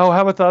Oakland. How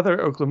about the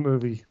other Oakland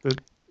movie that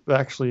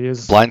actually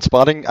is? Blind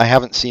Spotting? I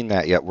haven't seen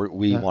that yet.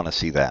 We want to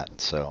see that,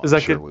 so Is that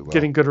I'm sure we will.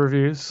 getting good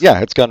reviews?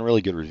 Yeah, it's gotten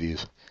really good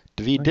reviews.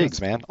 Daveed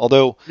Diggs, man.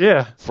 Although, from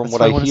that's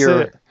what why I wanna see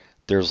hear, it.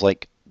 there's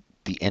like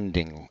the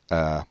ending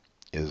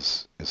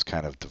is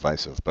kind of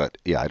divisive. But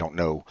yeah, I don't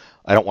know.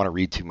 I don't want to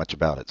read too much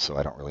about it, so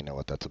I don't really know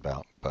what that's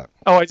about. But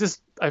Oh,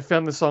 I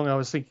found the song I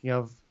was thinking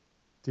of.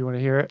 Do you want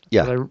to hear it?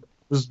 Yeah. That I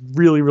was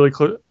really, really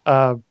close.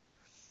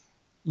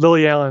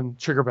 Lily Allen,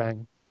 Sugar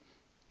Bang.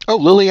 oh,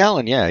 Lily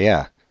Allen,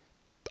 yeah.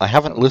 I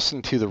haven't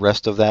listened to the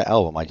rest of that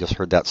album. I just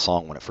heard that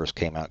song when it first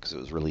came out because it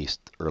was released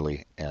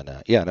early, and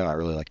I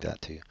really like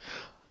that too.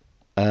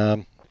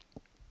 All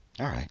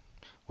right.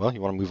 Well,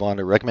 you want to move on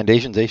to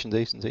recommendations?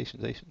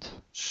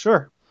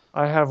 Sure.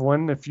 I have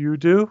one if you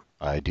do.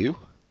 I do.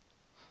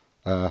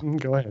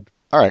 Go ahead.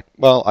 All right.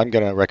 Well, I'm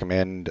going to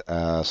recommend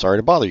Sorry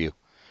to Bother You.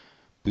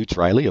 Boots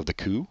Riley of The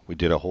Coup. We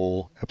did a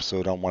whole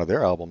episode on one of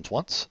their albums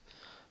once.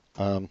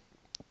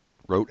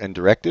 Wrote and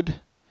directed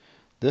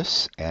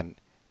this, and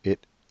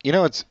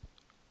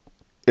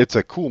it's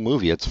a cool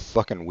movie. It's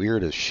fucking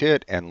weird as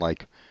shit, and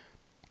like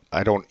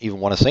I don't even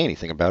want to say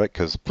anything about it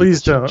because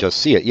Please don't. just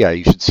see it. Yeah,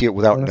 you should see it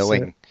without Wanna see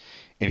knowing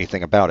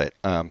anything about it.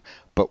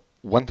 But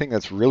one thing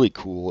that's really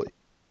cool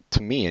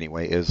to me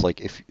anyway is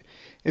like if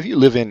you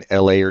live in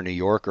LA or New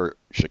York or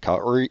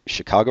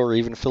Chicago or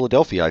even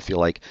Philadelphia, I feel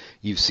like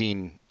you've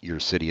seen your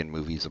city in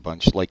movies a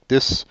bunch. Like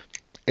this,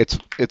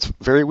 it's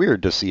very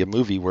weird to see a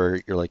movie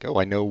where you're like, oh,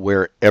 I know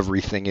where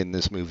everything in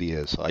this movie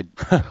is.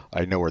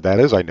 I know where that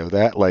is. I know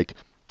that. Like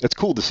it's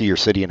cool to see your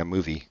city in a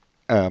movie.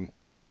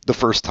 The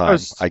first time,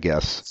 I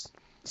guess.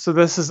 So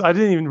I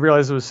didn't even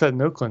realize it was set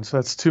in Oakland. So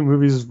that's two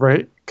movies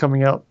right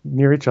coming out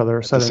near each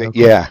other. Set in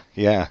Oakland.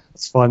 Yeah.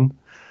 It's fun.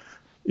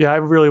 Yeah, I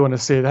really want to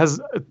see it. It has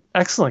an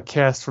excellent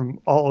cast from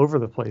all over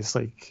the place.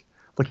 Like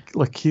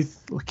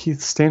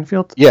Keith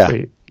Stanfield. Yeah.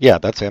 Wait, Yeah,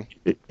 that's him.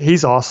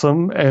 he's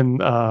awesome. And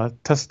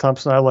Tessa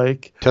Thompson, I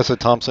like. Tessa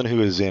Thompson,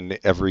 who is in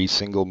every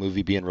single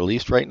movie being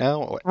released right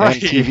now Right.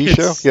 and TV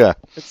show. Yeah.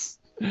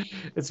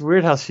 It's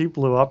weird how she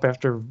blew up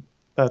after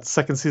that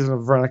second season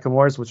of Veronica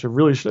Mars, which I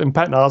really and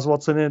Patton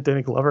Oswalt's in it,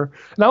 Danny Glover.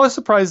 And I was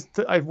surprised.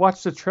 I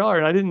watched the trailer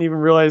and I didn't even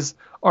realize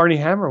Armie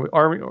Hammer,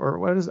 or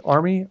what is it,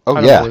 Armie? Oh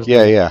I don't know what his name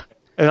is. yeah.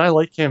 And I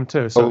like him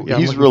too. So yeah,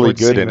 I'm he's looking really forward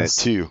to good seeing in this.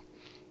 it too.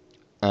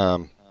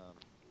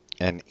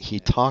 And he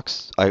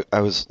talks.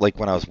 I was like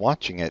when I was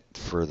watching it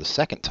for the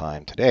second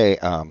time today.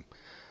 I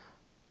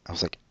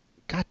was like,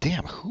 God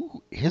damn,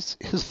 who his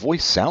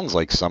voice sounds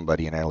like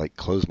somebody, and I like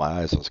closed my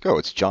eyes. I was like, oh,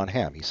 it's John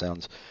Hamm. He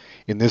sounds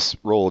in this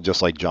role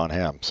just like John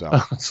Hamm. So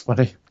Oh, that's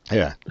funny.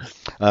 yeah, You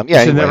should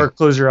anyway, never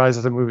close your eyes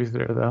at the movie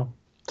theater, though.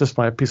 Just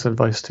my piece of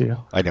advice to you.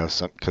 I know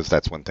because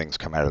that's when things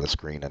come out of the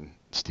screen and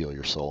steal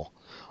your soul.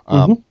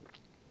 Mhm.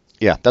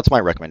 Yeah, that's my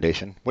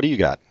recommendation. What do you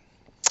got?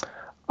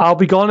 I'll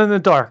Be Gone in the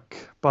Dark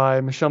by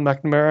Michelle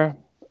McNamara. It's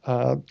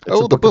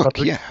Oh, a the book, about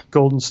the yeah.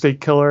 Golden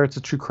State Killer. It's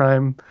a true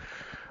crime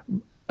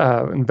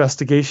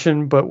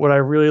investigation. But what I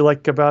really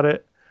like about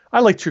it, I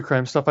like true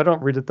crime stuff. I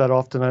don't read it that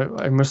often.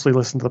 I mostly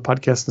listen to the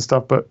podcast and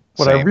stuff. But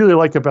what I Same. really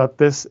like about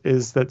this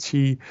is that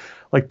she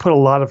like put a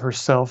lot of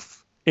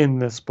herself in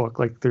this book.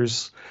 Like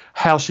there's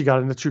how she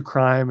got into true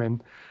crime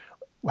and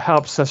how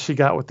obsessed she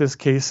got with this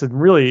case. And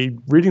really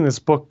reading this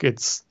book, it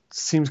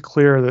seems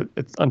clear that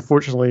it's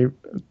unfortunately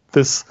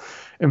this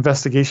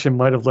investigation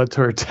might have led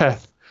to her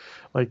death.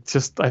 Like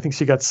I think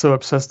she got so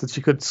obsessed that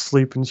she couldn't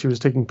sleep and she was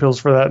taking pills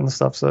for that and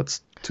stuff. So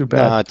that's too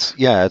bad.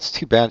 No, it's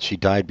too bad she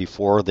died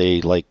before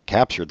they like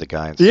captured the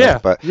guy and stuff. Yeah,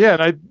 But yeah,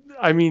 and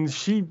I mean,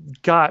 she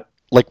got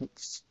like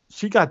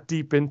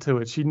deep into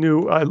it. She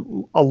knew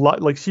a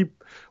lot. Like she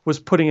was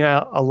putting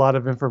out a lot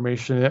of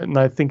information, and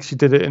I think she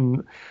did it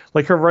in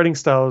like her writing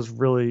style is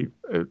really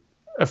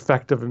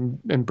effective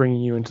in bringing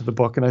you into the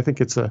book. And I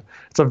think it's a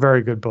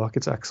very good book.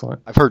 It's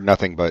excellent. I've heard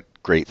nothing but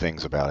great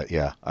things about it.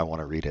 Yeah, I want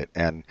to read it.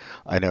 And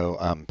I know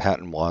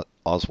Patton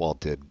Oswalt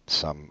did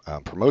some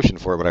promotion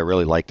for it, but I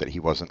really liked that he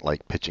wasn't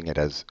like pitching it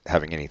as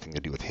having anything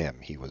to do with him.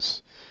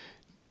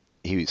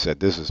 He said,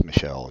 "This is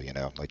Michelle,"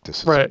 like this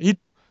is Right.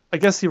 I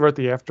guess he wrote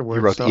the afterwards.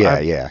 He wrote, so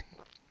yeah.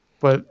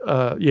 But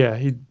yeah,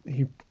 he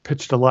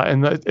pitched a lot,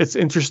 and it's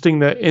interesting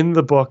that in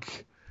the book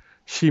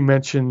she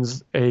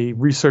mentions a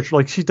research,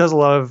 like she does a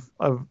lot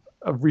of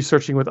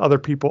researching with other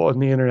people on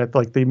the internet,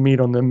 like they meet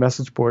on the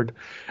message board,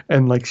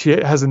 and like she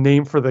has a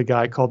name for the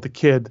guy called the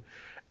Kid,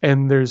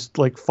 and there's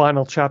like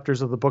final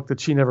chapters of the book that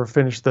she never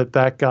finished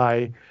that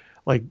guy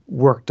like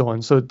worked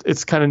on. So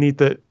it's kind of neat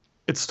that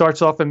it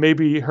starts off, and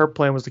maybe her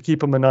plan was to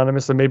keep him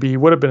anonymous, and maybe he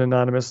would have been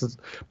anonymous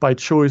by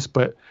choice,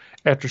 but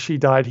after she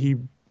died, he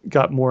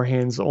got more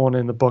hands on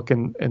in the book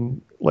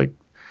and like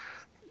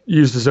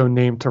used his own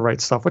name to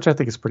write stuff, which I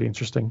think is pretty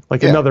interesting.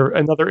 Like another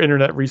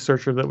internet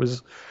researcher that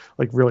was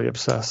like really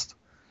obsessed.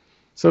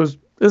 So this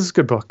is a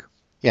good book.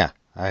 Yeah,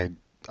 I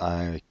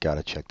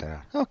gotta check that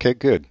out. Okay,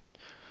 good.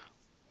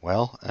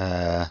 Well,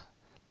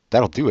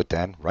 that'll do it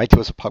then. Write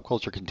to us at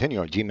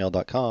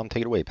popculturecontinue@gmail.com.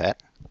 Take it away,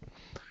 Pat.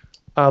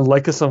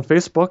 Like us on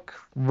Facebook,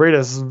 rate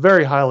us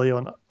very highly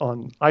on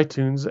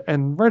iTunes,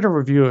 and write a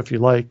review if you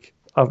like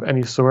of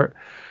any sort.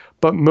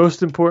 But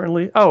most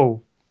importantly,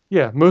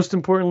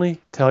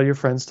 tell your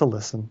friends to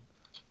listen.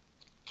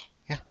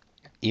 Yeah.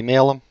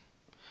 Email them,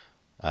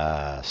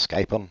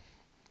 Skype them,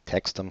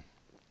 text them.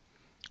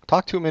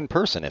 Talk to them in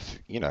person if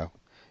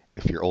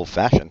you're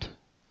old-fashioned.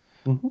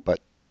 Mm-hmm.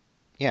 But,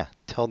 yeah,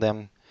 tell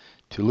them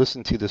to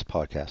listen to this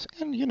podcast.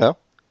 And,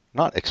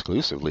 not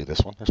exclusively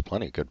this one. There's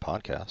plenty of good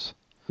podcasts.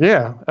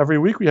 Yeah, every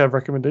week we have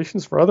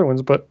recommendations for other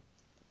ones, but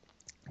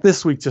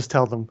this week just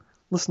tell them,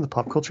 listen to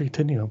Pop Culture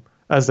Continuum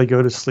as they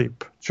go to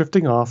sleep,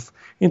 drifting off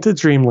into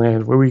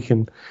dreamland where we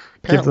can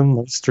give them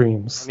nice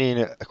dreams. I mean,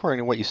 according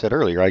to what you said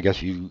earlier, I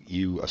guess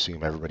you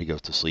assume everybody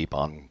goes to sleep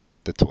on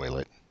the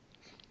toilet,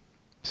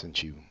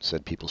 since you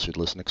said people should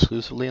listen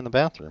exclusively in the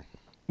bathroom.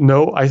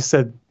 No, I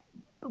said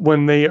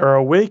when they are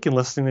awake and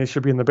listening, they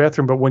should be in the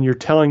bathroom, but when you're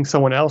telling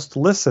someone else to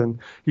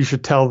listen, you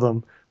should tell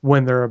them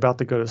when they're about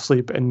to go to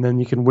sleep, and then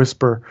you can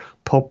whisper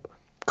Pulp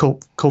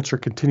Culture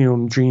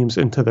Continuum dreams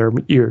into their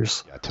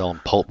ears. Yeah, tell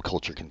them Pulp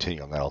Culture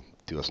Continuum. That'll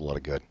do us a lot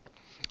of good.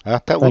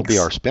 That will be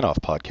our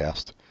spin-off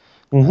podcast.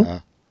 Mm-hmm.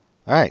 All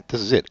right,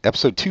 this is it.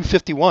 Episode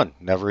 251.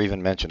 Never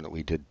even mentioned that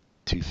we did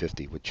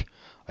 250, which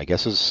I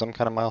guess is some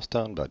kind of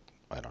milestone, but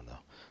I don't know.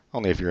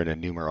 Only if you're into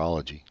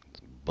numerology. It's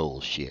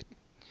bullshit.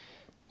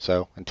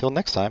 So, until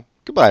next time,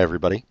 goodbye,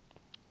 everybody.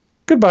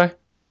 Goodbye.